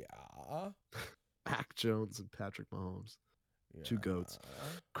 Yeah. Mac Jones and Patrick Mahomes. Yeah. 2 goats.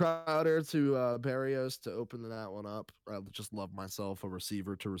 Crowder to Berrios to open that one up. I just love myself a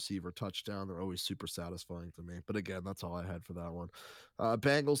receiver to receiver touchdown. They're always super satisfying to me. But again, that's all I had for that one.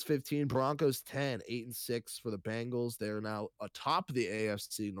 Bengals 15, Broncos 10, 8-6 for the Bengals. They're now atop the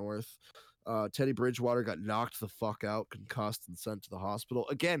AFC North. Teddy Bridgewater got knocked the fuck out, concussed, and sent to the hospital.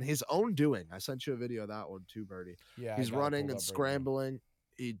 Again, his own doing. I sent you a video of that one too, Birdie. Yeah. He's running and scrambling.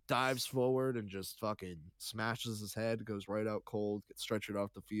 He dives forward and just fucking smashes his head, goes right out cold, gets stretchered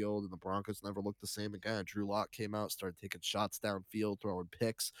off the field, and the Broncos never looked the same again. Drew Lock came out, started taking shots downfield, throwing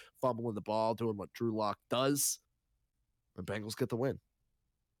picks, fumbling the ball, doing what Drew Lock does. The Bengals get the win.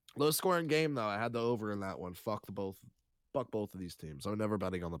 Low scoring game though. I had the over in that one. Fuck both of these teams. I'm never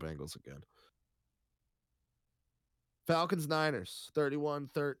betting on the Bengals again. Falcons Niners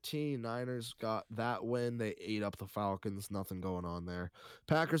 31-13. Niners got that win. They ate up the Falcons. Nothing going on there.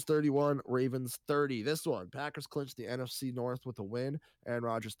 Packers 31, Ravens 30. This one, Packers clinched the NFC North with a win. Aaron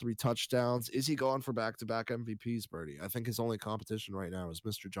Rodgers 3 touchdowns. Is he going for back-to-back MVPs, Birdie? I think his only competition right now is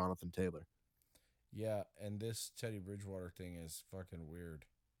Mr. Jonathan Taylor. Yeah, and this Teddy Bridgewater thing is fucking weird.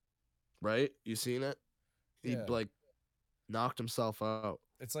 Right? You seen it? He Yeah. knocked himself out.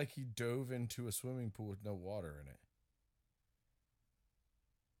 It's like he dove into a swimming pool with no water in it.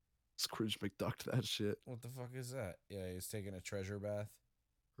 Scrooge McDucked that shit. What the fuck is that? Yeah, he's taking a treasure bath.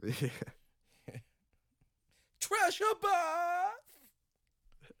 Yeah. Treasure bath!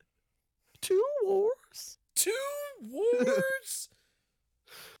 2 wars. 2 wars?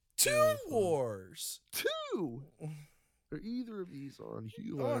 2 wars. 2. Are either of these on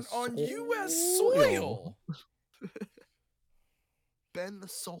U.S. on U.S. soil? Ben the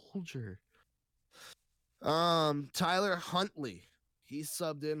Soldier. Tyler Huntley. He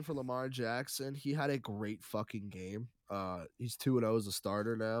subbed in for Lamar Jackson. He had a great fucking game. He's 2-0 as a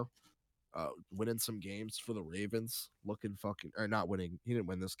starter now. winning some games for the Ravens, looking fucking or not winning. He didn't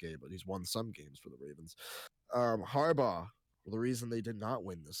win this game, but he's won some games for the Ravens. Harbaugh, the reason they did not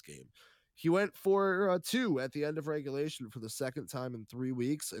win this game, he went for 2 at the end of regulation for the second time in 3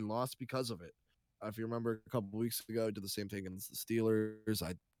 weeks and lost because of it. If you remember, a couple weeks ago, he did the same thing against the Steelers.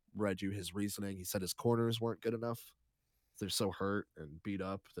 I read you his reasoning. He said his corners weren't good enough. They're so hurt and beat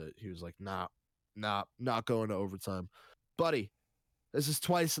up that he was like, not going to overtime. Buddy, this is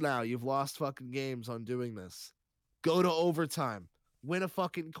twice now. You've lost fucking games on doing this. Go to overtime. Win a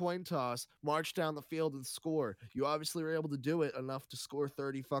fucking coin toss, march down the field and score. You obviously were able to do it enough to score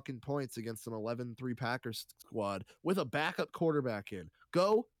 30 fucking points against an 11-3 Packers squad with a backup quarterback in.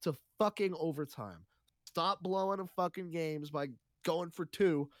 Go to fucking overtime. Stop blowing them fucking games by going for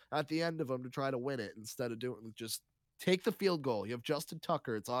 2 at the end of them to try to win it instead of doing just take the field goal. You have Justin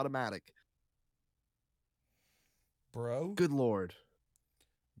Tucker. It's automatic. Bro. Good Lord.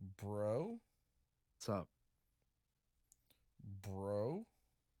 Bro. What's up? Bro.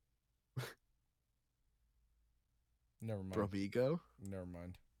 Never mind. Bromigo? Never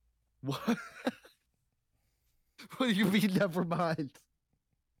mind. What? What do you mean, never mind?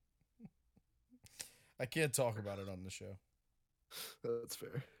 I can't talk about it on the show. That's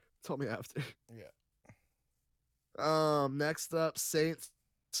fair. Tell me after. Yeah. Next up, Saints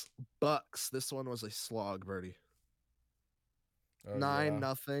Bucks. This one was a slog, Birdie.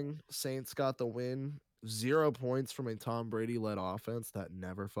 9-0. Saints got the win. 0 points from a Tom Brady led offense. That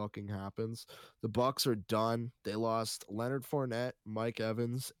never fucking happens. The Bucks are done. They lost Leonard Fournette, Mike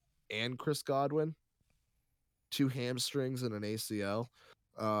Evans, and Chris Godwin. 2 hamstrings and an ACL.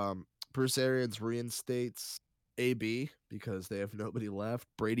 Bruce Arians reinstates AB because they have nobody left.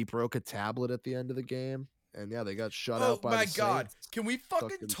 Brady broke a tablet at the end of the game. And yeah, they got shut out by the Saints. Oh my God. Can we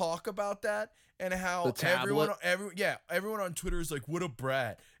fucking talk about that? And how everyone on Twitter is like, what a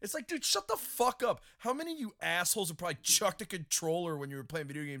brat. It's like, dude, shut the fuck up. How many of you assholes have probably chucked a controller when you were playing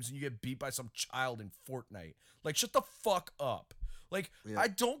video games and you get beat by some child in Fortnite? Like, shut the fuck up. Like, yeah. I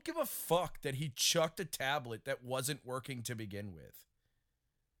don't give a fuck that he chucked a tablet that wasn't working to begin with.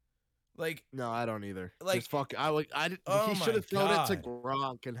 Like, no, I don't either. Like, just fuck. He should have thrown it to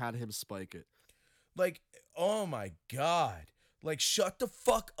Gronk and had him spike it. Like, oh my God. Like, shut the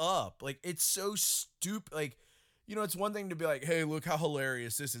fuck up. Like, it's so stupid. Like, you know, it's one thing to be like, hey, look how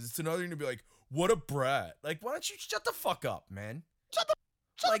hilarious this is. It's another thing to be like, what a brat. Like, why don't you shut the fuck up, man?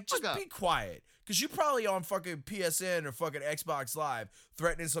 Just be quiet. Because you probably on fucking PSN or fucking Xbox Live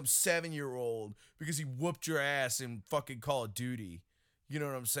threatening some 7-year-old because he whooped your ass in fucking Call of Duty. You know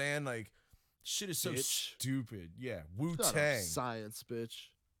what I'm saying? Like, shit is so stupid. Yeah, Wu-Tang. Science, bitch.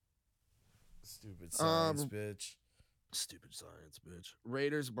 Stupid science, bitch. Stupid science, bitch.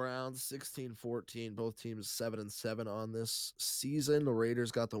 Raiders, Browns, 16-14. Both teams 7-7 on this season. The Raiders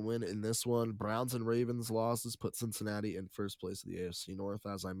got the win in this one. Browns and Ravens losses put Cincinnati in first place of the AFC North,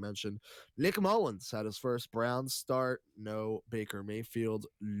 as I mentioned. Nick Mullins had his first Browns start. No Baker Mayfield.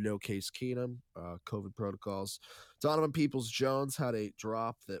 No Case Keenum. COVID protocols. Donovan Peoples-Jones had a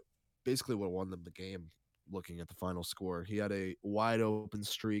drop that basically would have won them the game. Looking at the final score, he had a wide open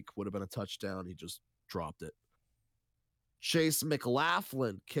streak, would have been a touchdown. He just dropped it. Chase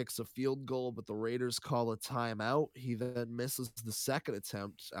McLaughlin kicks a field goal, but the Raiders call a timeout. He then misses the second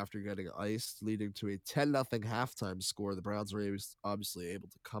attempt after getting iced, leading to a 10-0 halftime score. The Browns were obviously able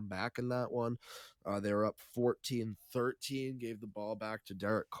to come back in that one. They were up 14-13, gave the ball back to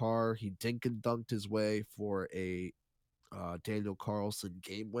Derek Carr. He dink and dunked his way for a Daniel Carlson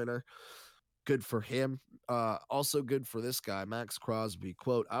game winner. Good for him. Also good for this guy, Max Crosby.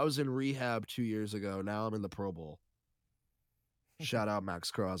 Quote, I was in rehab 2 years ago. Now I'm in the Pro Bowl. Shout out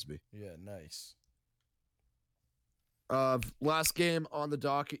Max Crosby. Yeah, nice. Last game on the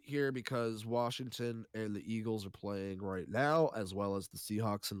docket here because Washington and the Eagles are playing right now, as well as the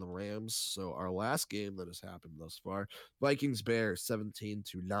Seahawks and the Rams. So our last game that has happened thus far, Vikings-Bears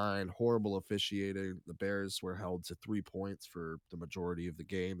 17-9. Horrible officiating. The Bears were held to 3 points for the majority of the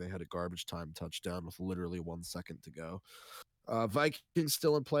game. They had a garbage time touchdown with literally 1 second to go. Vikings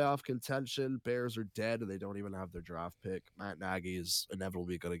still in playoff contention. Bears are dead, and they don't even have their draft pick. Matt Nagy is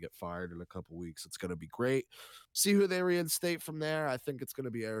inevitably going to get fired in a couple weeks. It's going to be great. See who they reinstate from there. I think it's going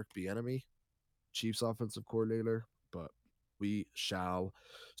to be Eric Bieniemy, Chiefs offensive coordinator, but we shall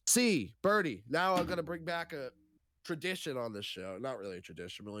see. Birdie, now I'm going to bring back a tradition on this show. Not really a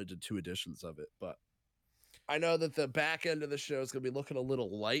tradition. We only did 2 editions of it, but I know that the back end of the show is going to be looking a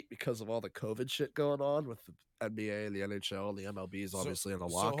little light because of all the COVID shit going on with the NBA and the NHL and the MLB is obviously in a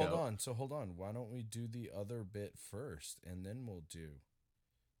lockout. So hold on. Why don't we do the other bit first, and then we'll do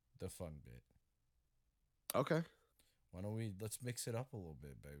the fun bit? Okay. Let's mix it up a little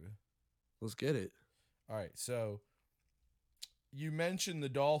bit, baby. Let's get it. All right, so you mentioned the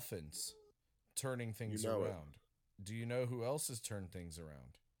Dolphins turning things know it. around. Do you know who else has turned things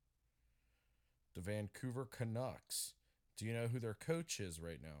around? The Vancouver Canucks. Do you know who their coach is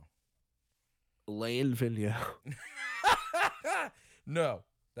right now? Lane Vigneault. No,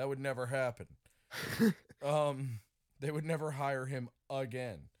 that would never happen. They would never hire him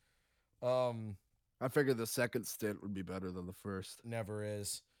again. I figured the second stint would be better than the first. Never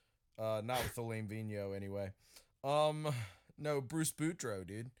is. Not with the Lane Vigneault anyway. No, Bruce Boudreau,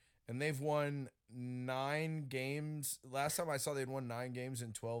 dude. And they've won 9 games. Last time I saw they'd won 9 games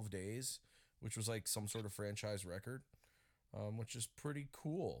in 12 days, which was like some sort of franchise record, which is pretty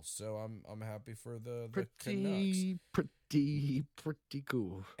cool. So I'm happy for the Canucks. Pretty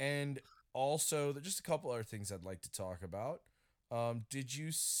cool. And also, just a couple other things I'd like to talk about. Did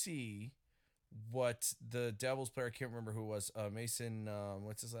you see what the Devils player, I can't remember who it was, Mason,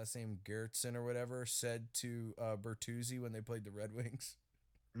 what's his last name, Gertson or whatever, said to Bertuzzi when they played the Red Wings?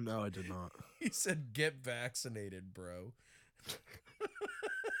 No, I did not. He said, "Get vaccinated, bro."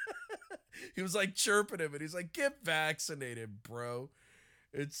 He was like chirping him, and he's like, "Get vaccinated, bro."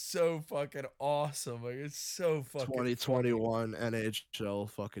 It's so fucking awesome. Like, it's so fucking 2021 NHL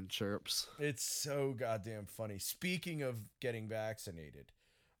fucking chirps. It's so goddamn funny. Speaking of getting vaccinated,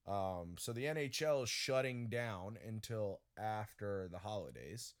 so the NHL is shutting down until after the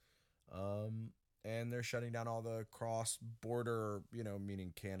holidays, and they're shutting down all the cross-border,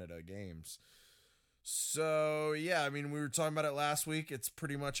 meaning Canada games. So yeah, I mean, we were talking about it last week. It's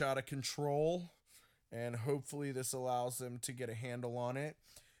pretty much out of control, and hopefully this allows them to get a handle on it.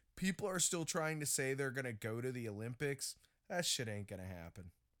 People are still trying to say they're gonna go to the Olympics. That shit ain't gonna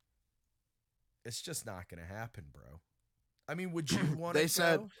happen. It's just not gonna happen, bro. I mean, would you want to They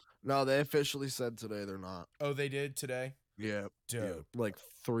said go? no. They officially said today they're not. Oh, they did today? Yeah, Dope. like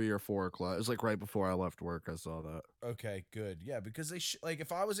 3 or 4 o'clock. It was like right before I left work. I saw that. Okay, good. Yeah, because they like,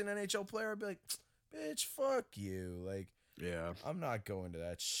 if I was an NHL player, I'd be like, bitch, fuck you. Like, Yeah, I'm not going to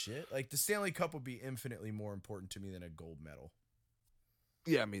that shit. Like, the Stanley Cup would be infinitely more important to me than a gold medal.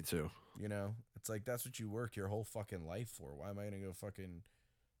 yeah, me too. It's like, that's what you work your whole fucking life for. Why am I gonna go fucking,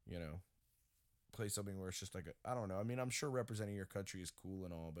 play something where it's just like I don't know. I mean, I'm sure representing your country is cool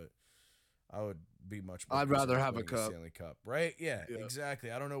and all, but I would be much more. I'd rather concerned have a winning cup. Stanley Cup, right? Yeah, Yeah.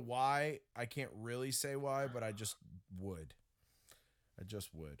 exactly. I don't know why. I can't really say why, but I just would. I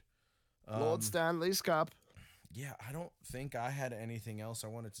just would. Lord Stanley's Cup. Yeah, I don't think I had anything else I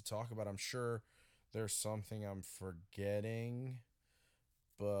wanted to talk about. I'm sure there's something I'm forgetting,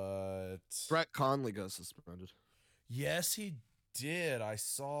 but Brett Conley got suspended. yes, he did. I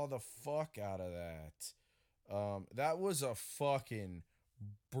saw the fuck out of that. That was a fucking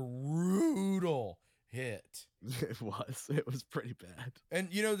brutal hit. It was. It was pretty bad. And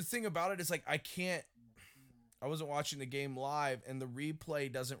the thing about it is, like, I wasn't watching the game live, and the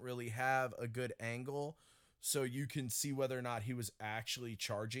replay doesn't really have a good angle, so you can see whether or not he was actually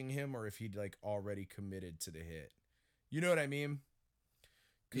charging him or if he'd like already committed to the hit. You know what I mean?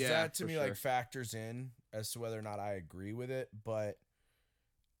 Because that to me like factors in as to whether or not I agree with it, but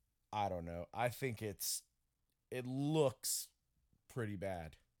I don't know. I think it looks pretty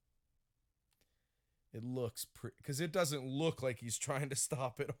bad. It looks because it doesn't look like he's trying to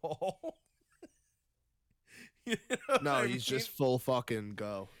stop it all. No, he's just full fucking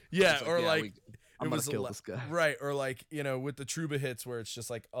go. Yeah, He's or I'm gonna kill this guy. Right, or like, with the Trouba hits where it's just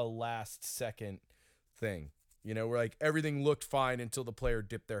like a last second thing. Where like everything looked fine until the player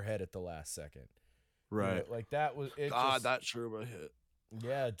dipped their head at the last second. Right. Like that was it. God, that Trouba hit.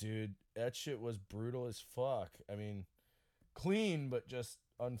 Yeah, dude. That shit was brutal as fuck. I mean, clean, but just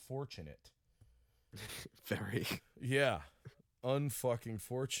unfortunate. Very. Yeah. Unfucking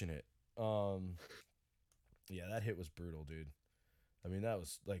fortunate. Yeah, that hit was brutal, dude. I mean, that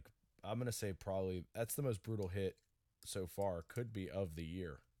was like, I'm going to say probably that's the most brutal hit so far. Could be of the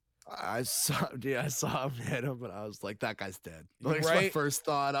year. I saw him hit him, but I was like, that guy's dead. Like, Right? my first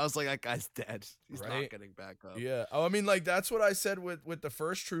thought. I was like, that guy's dead. He's Right? not getting back up. Yeah. Oh, I mean, like, that's what I said with the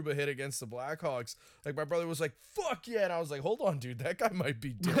first Trouba hit against the Blackhawks. Like, my brother was like, fuck yeah. And I was like, hold on, dude. That guy might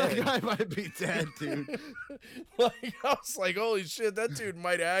be dead. That guy might be dead, dude. Like, I was like, holy shit, that dude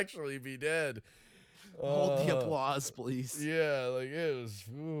might actually be dead. Hold the applause, please. Yeah, like, it was,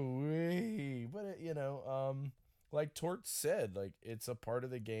 ooh-wee. But, like Tort said, like, it's a part of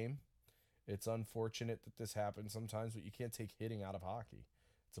the game. It's unfortunate that this happens sometimes, but you can't take hitting out of hockey.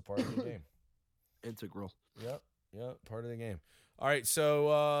 It's a part of the game. Integral. Yep, part of the game. All right,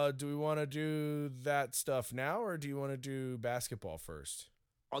 so do we want to do that stuff now, or do you want to do basketball first?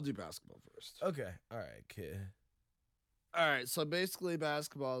 I'll do basketball first. Okay, all right, kid. All right, so basically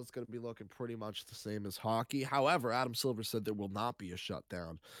basketball is going to be looking pretty much the same as hockey. However, Adam Silver said there will not be a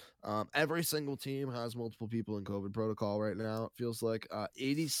shutdown. Every single team has multiple people in COVID protocol right now. It feels like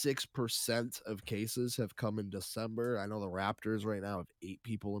 86% of cases have come in December. I know the Raptors right now have 8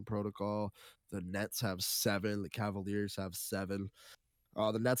 people in protocol. The Nets have 7. The Cavaliers have 7.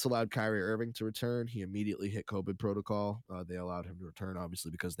 The Nets allowed Kyrie Irving to return. He immediately hit COVID protocol. They allowed him to return,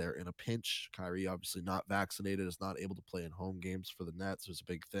 obviously, because they're in a pinch. Kyrie, obviously not vaccinated, is not able to play in home games for the Nets. It was a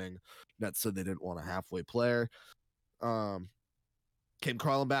big thing. Nets said they didn't want a halfway player. Came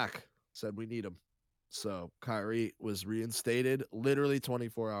crawling back, said we need him. So Kyrie was reinstated. Literally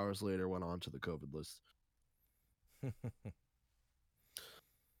 24 hours later, went on to the COVID list.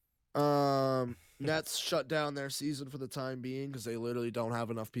 Nets shut down their season for the time being because they literally don't have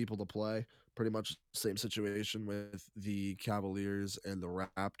enough people to play. Pretty much same situation with the Cavaliers and the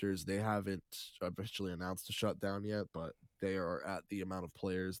Raptors. They haven't officially announced a shutdown yet, but they are at the amount of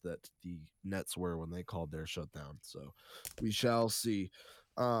players that the Nets were when they called their shutdown. So we shall see.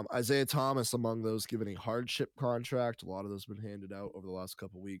 Isaiah Thomas among those given a hardship contract. A lot of those been handed out over the last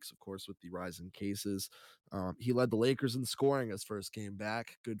couple of weeks, of course, with the rise in cases. He led the Lakers in scoring his first game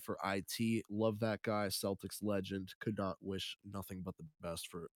back. Good for IT. Love that guy. Celtics legend. Could not wish nothing but the best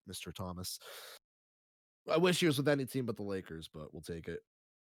for Mr. Thomas. I wish he was with any team but the Lakers, but we'll take it.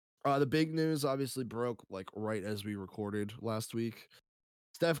 The big news obviously broke like right as we recorded last week.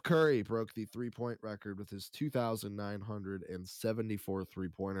 Steph Curry broke the 3-point record with his 2,974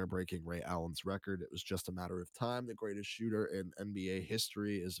 3-pointer, breaking Ray Allen's record. It was just a matter of time. The greatest shooter in NBA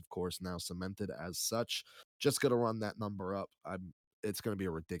history is, of course, now cemented as such. Just going to run that number up. It's going to be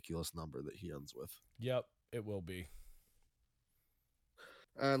a ridiculous number that he ends with. Yep, it will be.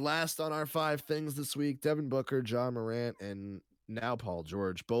 Last on our 5 things this week, Devin Booker, John Morant, and now Paul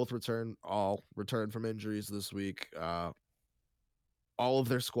George both returned from injuries this week. All of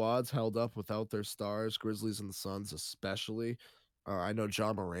their squads held up without their stars, Grizzlies and the Suns especially. I know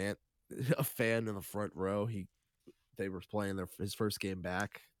John Morant, a fan in the front row, they were playing his first game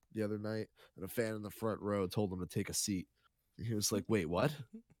back the other night, and a fan in the front row told him to take a seat. He was like, "Wait, what?"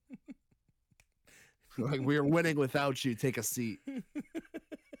 Like, "We are winning without you. Take a seat."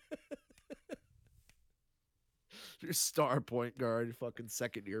 Your star point guard, your fucking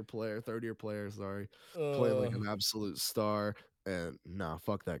third year player, sorry, playing like an absolute star. And nah,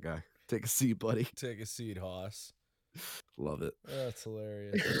 fuck that guy. Take a seat, buddy. Take a seat, Hoss. Love it. That's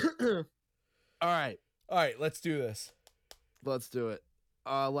hilarious. All right, let's do this. Let's do it.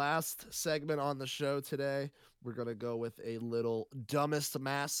 Last segment on the show today, we're gonna go with a little dumbest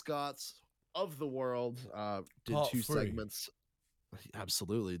mascots of the world. Did Part 2 3. segments.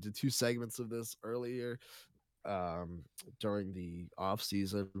 Absolutely, did 2 segments of this earlier during the off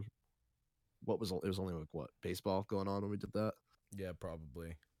season. It was only like what, baseball going on when we did that? Yeah,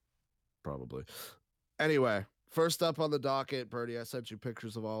 probably. Anyway, first up on the docket, Birdie, I sent you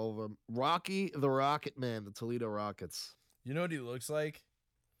pictures of all of them. Rocky the Rocket Man, the Toledo Rockets. You know what he looks like?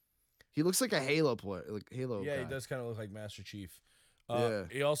 He looks like a Halo player, like Halo. Yeah, guy. he does kind of look like Master Chief. Yeah.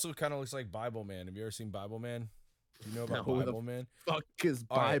 He also kind of looks like Bible Man. Have you ever seen Bible Man? Do you know about No, Bible Man? Fuck is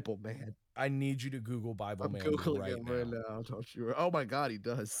Bible Man. I need you to Google Bible I'm Man Googling right him right now. Don't you? Oh my god, he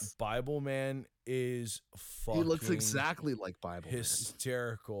does. Bible Man is fucking. He looks exactly like Bible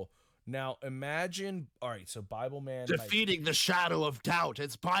hysterical. Now imagine, all right, so Bible Man defeating the shadow of doubt.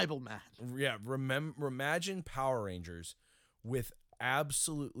 It's Bible Man. Yeah, imagine Power Rangers with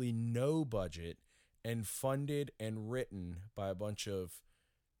absolutely no budget and funded and written by a bunch of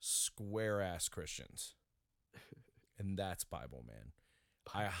square ass Christians, and that's Bible Man.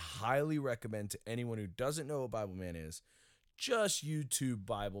 I highly recommend to anyone who doesn't know what Bible Man is, just YouTube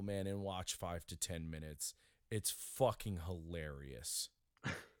Bible Man and watch 5 to 10 minutes. It's fucking hilarious.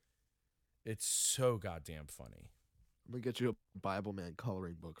 It's so goddamn funny. I'm gonna get you a Bible Man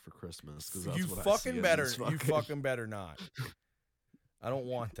coloring book for Christmas. That's You what fucking I better. see You fucking better not. I don't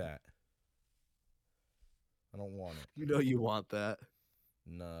want that. I don't want it. You know you want that.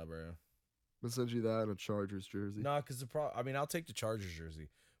 Nah, bro. I'm gonna send you that in a Chargers jersey. Nah, because I'll take the Chargers jersey,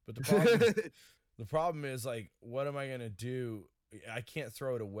 but the problem is like, what am I gonna do? I can't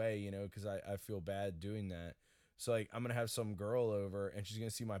throw it away, you know, because I feel bad doing that. So like, I'm gonna have some girl over, and she's gonna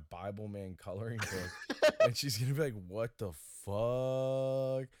see my Bible Man coloring book, and she's gonna be like, "What the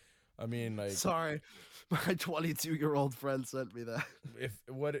fuck?" I mean, like, sorry, my 22-year-old friend sent me that.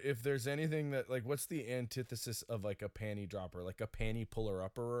 If there's anything that, like, what's the antithesis of like a panty dropper? Like a panty puller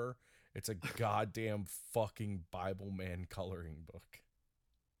upperer? It's a goddamn fucking Bible Man coloring book.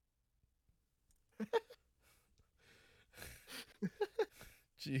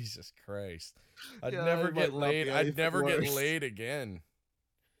 Jesus Christ. I'd Yeah, never it get might not laid. be I'd anything never get worse. laid again.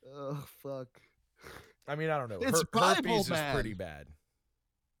 Oh fuck. I mean, I don't know. It's Bible Herpes is Man. pretty bad.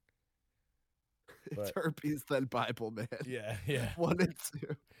 It's But herpes, then Bible Man. yeah, yeah. 1 and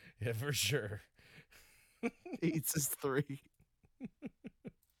 2. Yeah, for sure. AIDS is 3.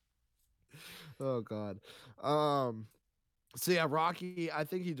 Oh god. So yeah, Rocky, I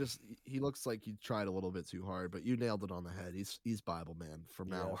think he looks like he tried a little bit too hard, but you nailed it on the head. He's Bible Man from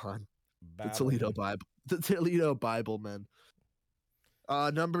now Yeah. on. The Toledo Babbleman. Bible. The Toledo Bible Man.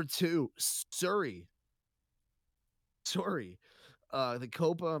 Number 2, Surrey. The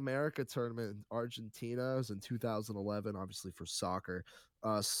Copa America tournament in Argentina was in 2011, obviously for soccer.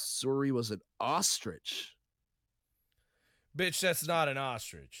 Surrey was an ostrich. Bitch, that's not an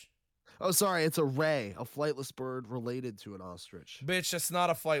ostrich. Oh, sorry, it's a ray, a flightless bird related to an ostrich. Bitch, that's not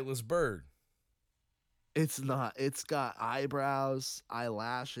a flightless bird. It's not. It's got eyebrows,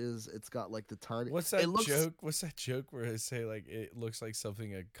 eyelashes. It's got like the tiny. What's that It looks. joke? What's that joke where they say like it looks like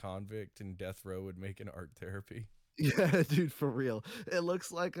something a convict in death row would make in art therapy? Yeah, dude, for real. It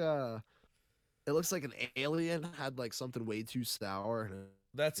looks like a. It looks like an alien had like something way too sour and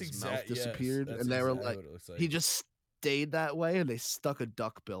That's his exact. mouth disappeared, Yes, and they were exactly like, what it looks like. he just stayed that way, and they stuck a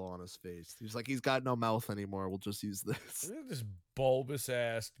duck bill on his face. He was like, he's got no mouth anymore. We'll just use this. Look at this bulbous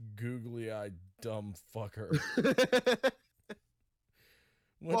ass, googly eyed, dumb fucker.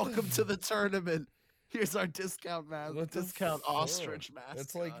 What Welcome the to the tournament. Here's our discount mask. What the Discount fuck? ostrich mask.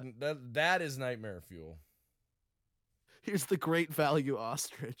 That's like that is nightmare fuel, Here's the great value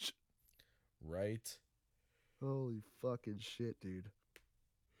ostrich. right? Holy fucking shit, dude.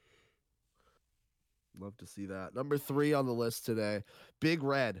 Love to see that. Number 3 on the list today. Big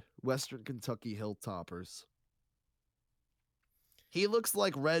Red, Western Kentucky Hilltoppers. He looks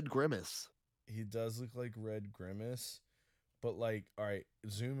like Red Grimace. He does look like Red Grimace, but like, all right,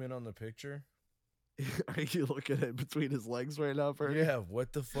 zoom in on the picture. Are you looking at between his legs right now, Bernie? Yeah,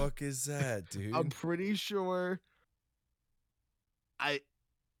 what the fuck is that, dude? I'm pretty sure. I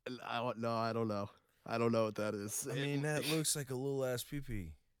don't know. I don't know. I don't know what that is. I mean, that looks like a little ass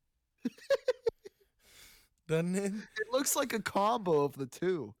pee-pee. Doesn't it? It looks like a combo of the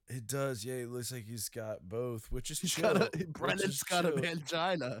two. It does, yeah. It looks like he's got both, which is He's chill. got which Brennan's is got a chill.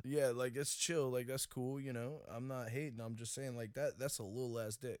 mangina. Yeah, like it's chill. Like that's cool, you know. I'm not hating. I'm just saying, like that's a little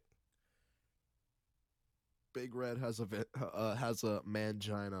ass dick. Big Red has a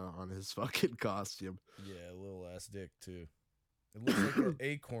mangina on his fucking costume. Yeah, a little ass dick too. It looks like an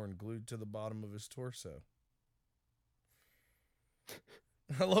acorn glued to the bottom of his torso.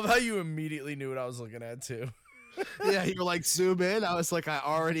 I love how you immediately knew what I was looking at too. Yeah, you were like, zoom in. I was like, I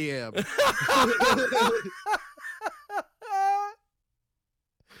already am.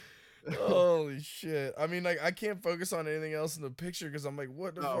 Holy shit. I mean, like, I can't focus on anything else in the picture because I'm like,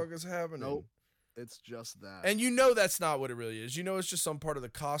 what the fuck is happening? Nope. It's just that. And you know that's not what it really is. You know it's just some part of the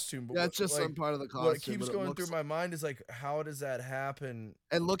costume. But Yeah, it's just like, some part of the costume. what keeps but it going looks- through my mind is like, how does that happen?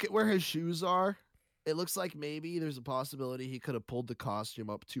 And look at where his shoes are. It looks like maybe there's a possibility he could have pulled the costume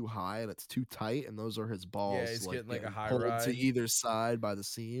up too high and it's too tight, and those are his balls. Yeah, he's getting like a high pulled ride to either side by the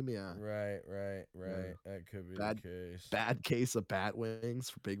seam. Yeah. Right. That could be Bad- the case. Bad case of bat wings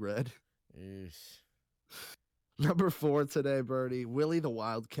for Big Red. Eesh. Number 4 today, Bernie. Willie the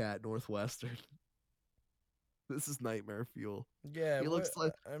Wildcat, Northwestern. This is nightmare fuel. Yeah, He looks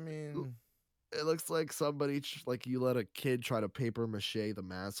like- I mean, It looks like somebody like you let a kid try to paper mache the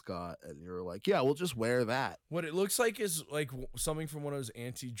mascot, and you're like, yeah, we'll just wear that. what it looks like is like something from one of those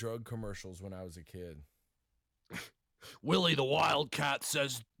anti-drug commercials when I was a kid. Willie the Wildcat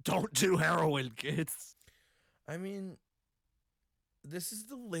says, "Don't do heroin, kids." I mean, this is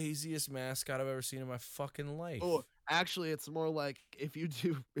the laziest mascot I've ever seen in my fucking life. Oh, actually, it's more like if you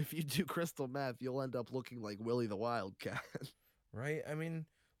do crystal meth, you'll end up looking like Willie the Wildcat. Right? I mean,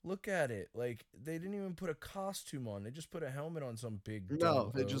 look at it. Like they didn't even put a costume on. They just put a helmet on some big. No,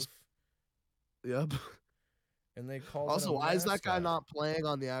 dumb they just- oaf, Yep. And they call. Also, why is that guy not playing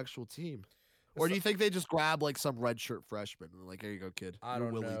on the actual team? Or do you think they just grab like some red shirt freshman and like, here you go, kid. I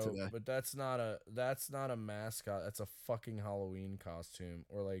You're don't Willie know, today. but that's not a mascot. That's a fucking Halloween costume,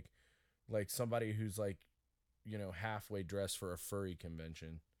 or like somebody who's like, you know, halfway dressed for a furry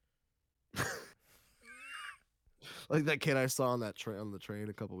convention. Like that kid I saw on that on the train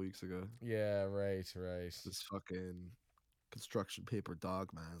a couple weeks ago. Yeah, right. This fucking construction paper dog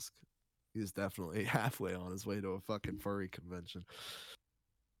mask. He's definitely halfway on his way to a fucking furry convention.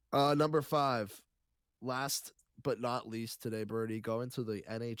 Number 5, last but not least today, Birdie, going to the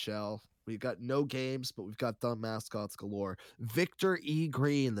NHL. We've got no games, but we've got dumb mascots galore. Victor E.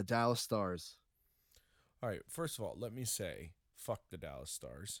 Green, the Dallas Stars. All right. First of all, let me say, Fuck the Dallas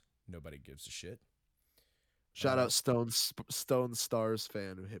Stars. Nobody gives a shit. Shout out Stone Stars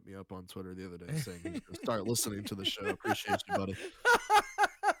fan who hit me up on Twitter the other day saying he's gonna start listening to the show. Appreciate you, buddy.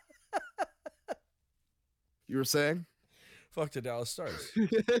 You were saying? Fuck the Dallas Stars.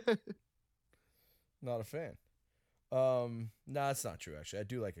 Not a fan. Nah, that's not true. Actually, I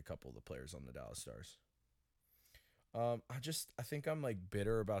do like a couple of the players on the Dallas Stars. I think I'm like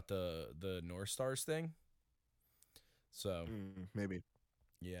bitter about the North Stars thing. So Maybe.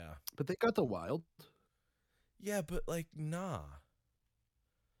 yeah, But they got the Wild. yeah, but like nah.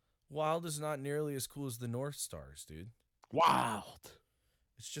 Wild is not nearly as cool as the North Stars, dude. Wild.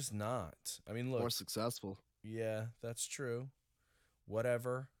 It's just not. I mean, look. More successful. Yeah, that's true.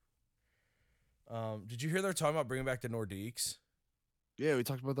 Whatever. Did you hear they're talking about bringing back the Nordiques? Yeah, we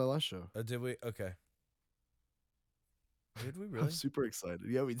talked about that last show. Did we? Okay. Did we I'm really? super excited.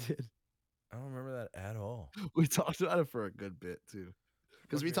 Yeah, we did. I don't remember that at all. We talked about it for a good bit too.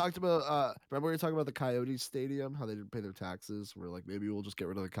 Because we Okay. talked about remember we were talking about the Coyotes stadium, how they didn't pay their taxes. We're like, maybe we'll just get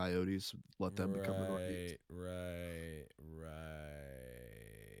rid of the Coyotes, let them become the Northeast. Right.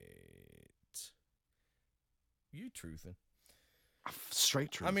 You truthing.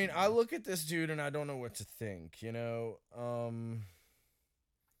 Straight truth. I mean, I look at this dude and I don't know what to think, you know?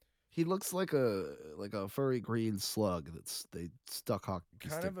 he looks like a furry green slug that's they stuck hockey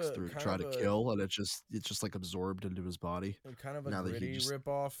Kind sticks of a- through to kind try of to a- kill, and it's just like absorbed into his body. Kind of a Now that he gritty just-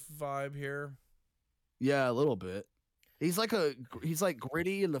 rip-off vibe here. Yeah, a little bit. He's like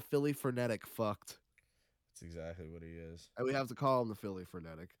gritty and the Philly frenetic fucked. That's exactly what he is. And we have to call him the Philly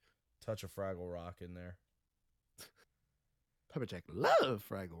frenetic. Touch of Fraggle Rock in there. Pepper Jack love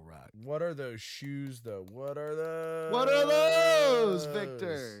Fraggle Rock. What are those shoes, though? What are those? What are those,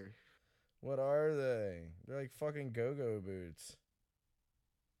 Victor? What are they? They're like fucking go-go boots.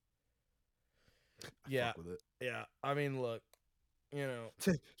 Yeah, Fuck with it. yeah. I mean, look, you know.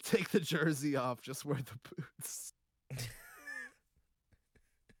 Take the jersey off, just wear the boots.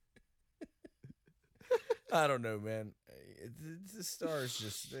 I don't know, man. The Stars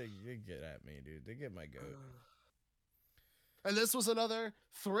just they get at me, dude. They get my goat. And this was another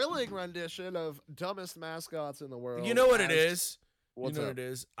thrilling rendition of dumbest mascots in the world. You know what it as- is? What's you know up? what it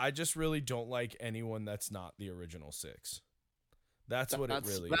is? I just really don't like anyone that's not the original six. That's what it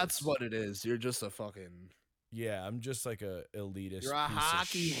really is. That's what it is. You're just a fucking. Yeah, I'm just like a elitist. You're a piece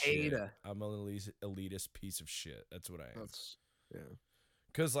hockey of shit. hater. I'm an elitist piece of shit. That's what I am. That's yeah.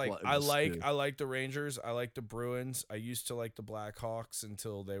 Because like Blood in I the like stew. I like the Rangers. I like the Bruins. I used to like the Blackhawks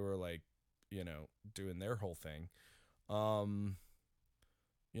until they were like, you know, doing their whole thing.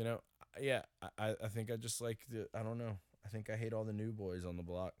 You know, yeah. I think I just like the. I don't know. I think I hate all the new boys on the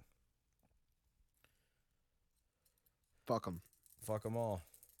block. Fuck them. Fuck them all.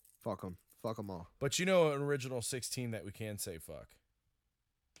 Fuck them. Fuck them all. But you know, an original 16 that we can say fuck.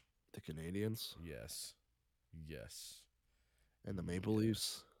 The Canadians Yes. Yes. and the Maple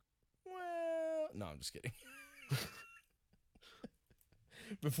Leafs. Well, no, I'm just kidding.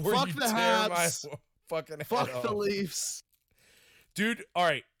 Before Fuck you the tear my Habs. fucking head Fuck the off. Leafs. Dude, all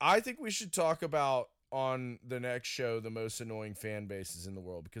right. I think we should talk about on the next show the most annoying fan bases in the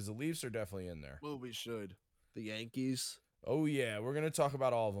world because the Leafs are definitely in there. Well, we should. The Yankees. Oh, yeah. We're going to talk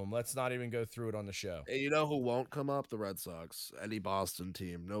about all of them. Let's not even go through it on the show. And you know who won't come up? The Red Sox. Any Boston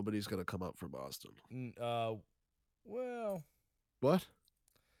team. Nobody's gonna come up for Boston. Well, What?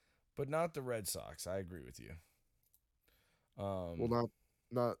 but not the Red Sox. I agree with you. Well,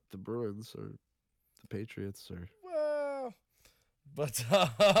 not the Bruins or the Patriots or. Well, but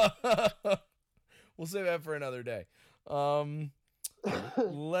we'll save that for another day.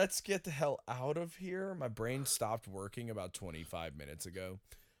 Let's get the hell out of here. My brain stopped working about 25 minutes ago.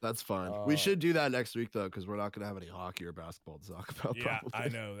 That's fine. We should do that next week though, because we're not gonna have any hockey or basketball to talk about. Yeah, probably. I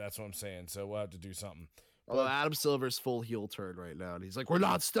know. That's what I'm saying. So we'll have to do something. Although Adam Silver's full heel turn right now, and he's like, "We're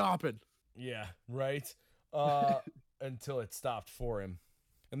not stopping." Yeah, right. Until it stopped for him,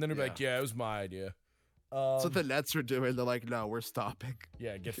 and then he'd be like, "Yeah, it was my idea." That's what the Nets are doing. They're like, "No, we're stopping."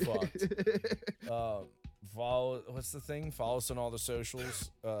 Yeah, get fucked. Follow. What's the thing? Follow us on all the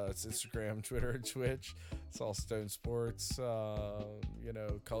socials. It's Instagram, Twitter, and Twitch. It's all Stone Sports. You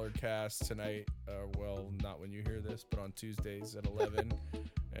know, Colored Cast tonight. Well, not when you hear this, but on Tuesdays at 11.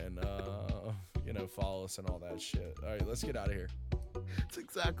 And you know, follow us and all that shit. All right, let's get out of here. It's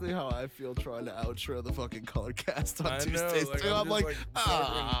exactly how I feel trying to outro the fucking Color Cast on I know, Tuesdays like, too. I'm just, like,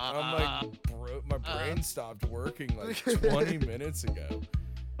 I'm like, bro, my brain stopped working like 20 minutes ago.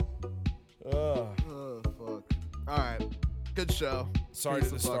 oh fuck. All right, good show. Sorry Peace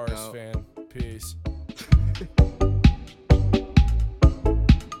to the the fuck Stars out. fan. Peace.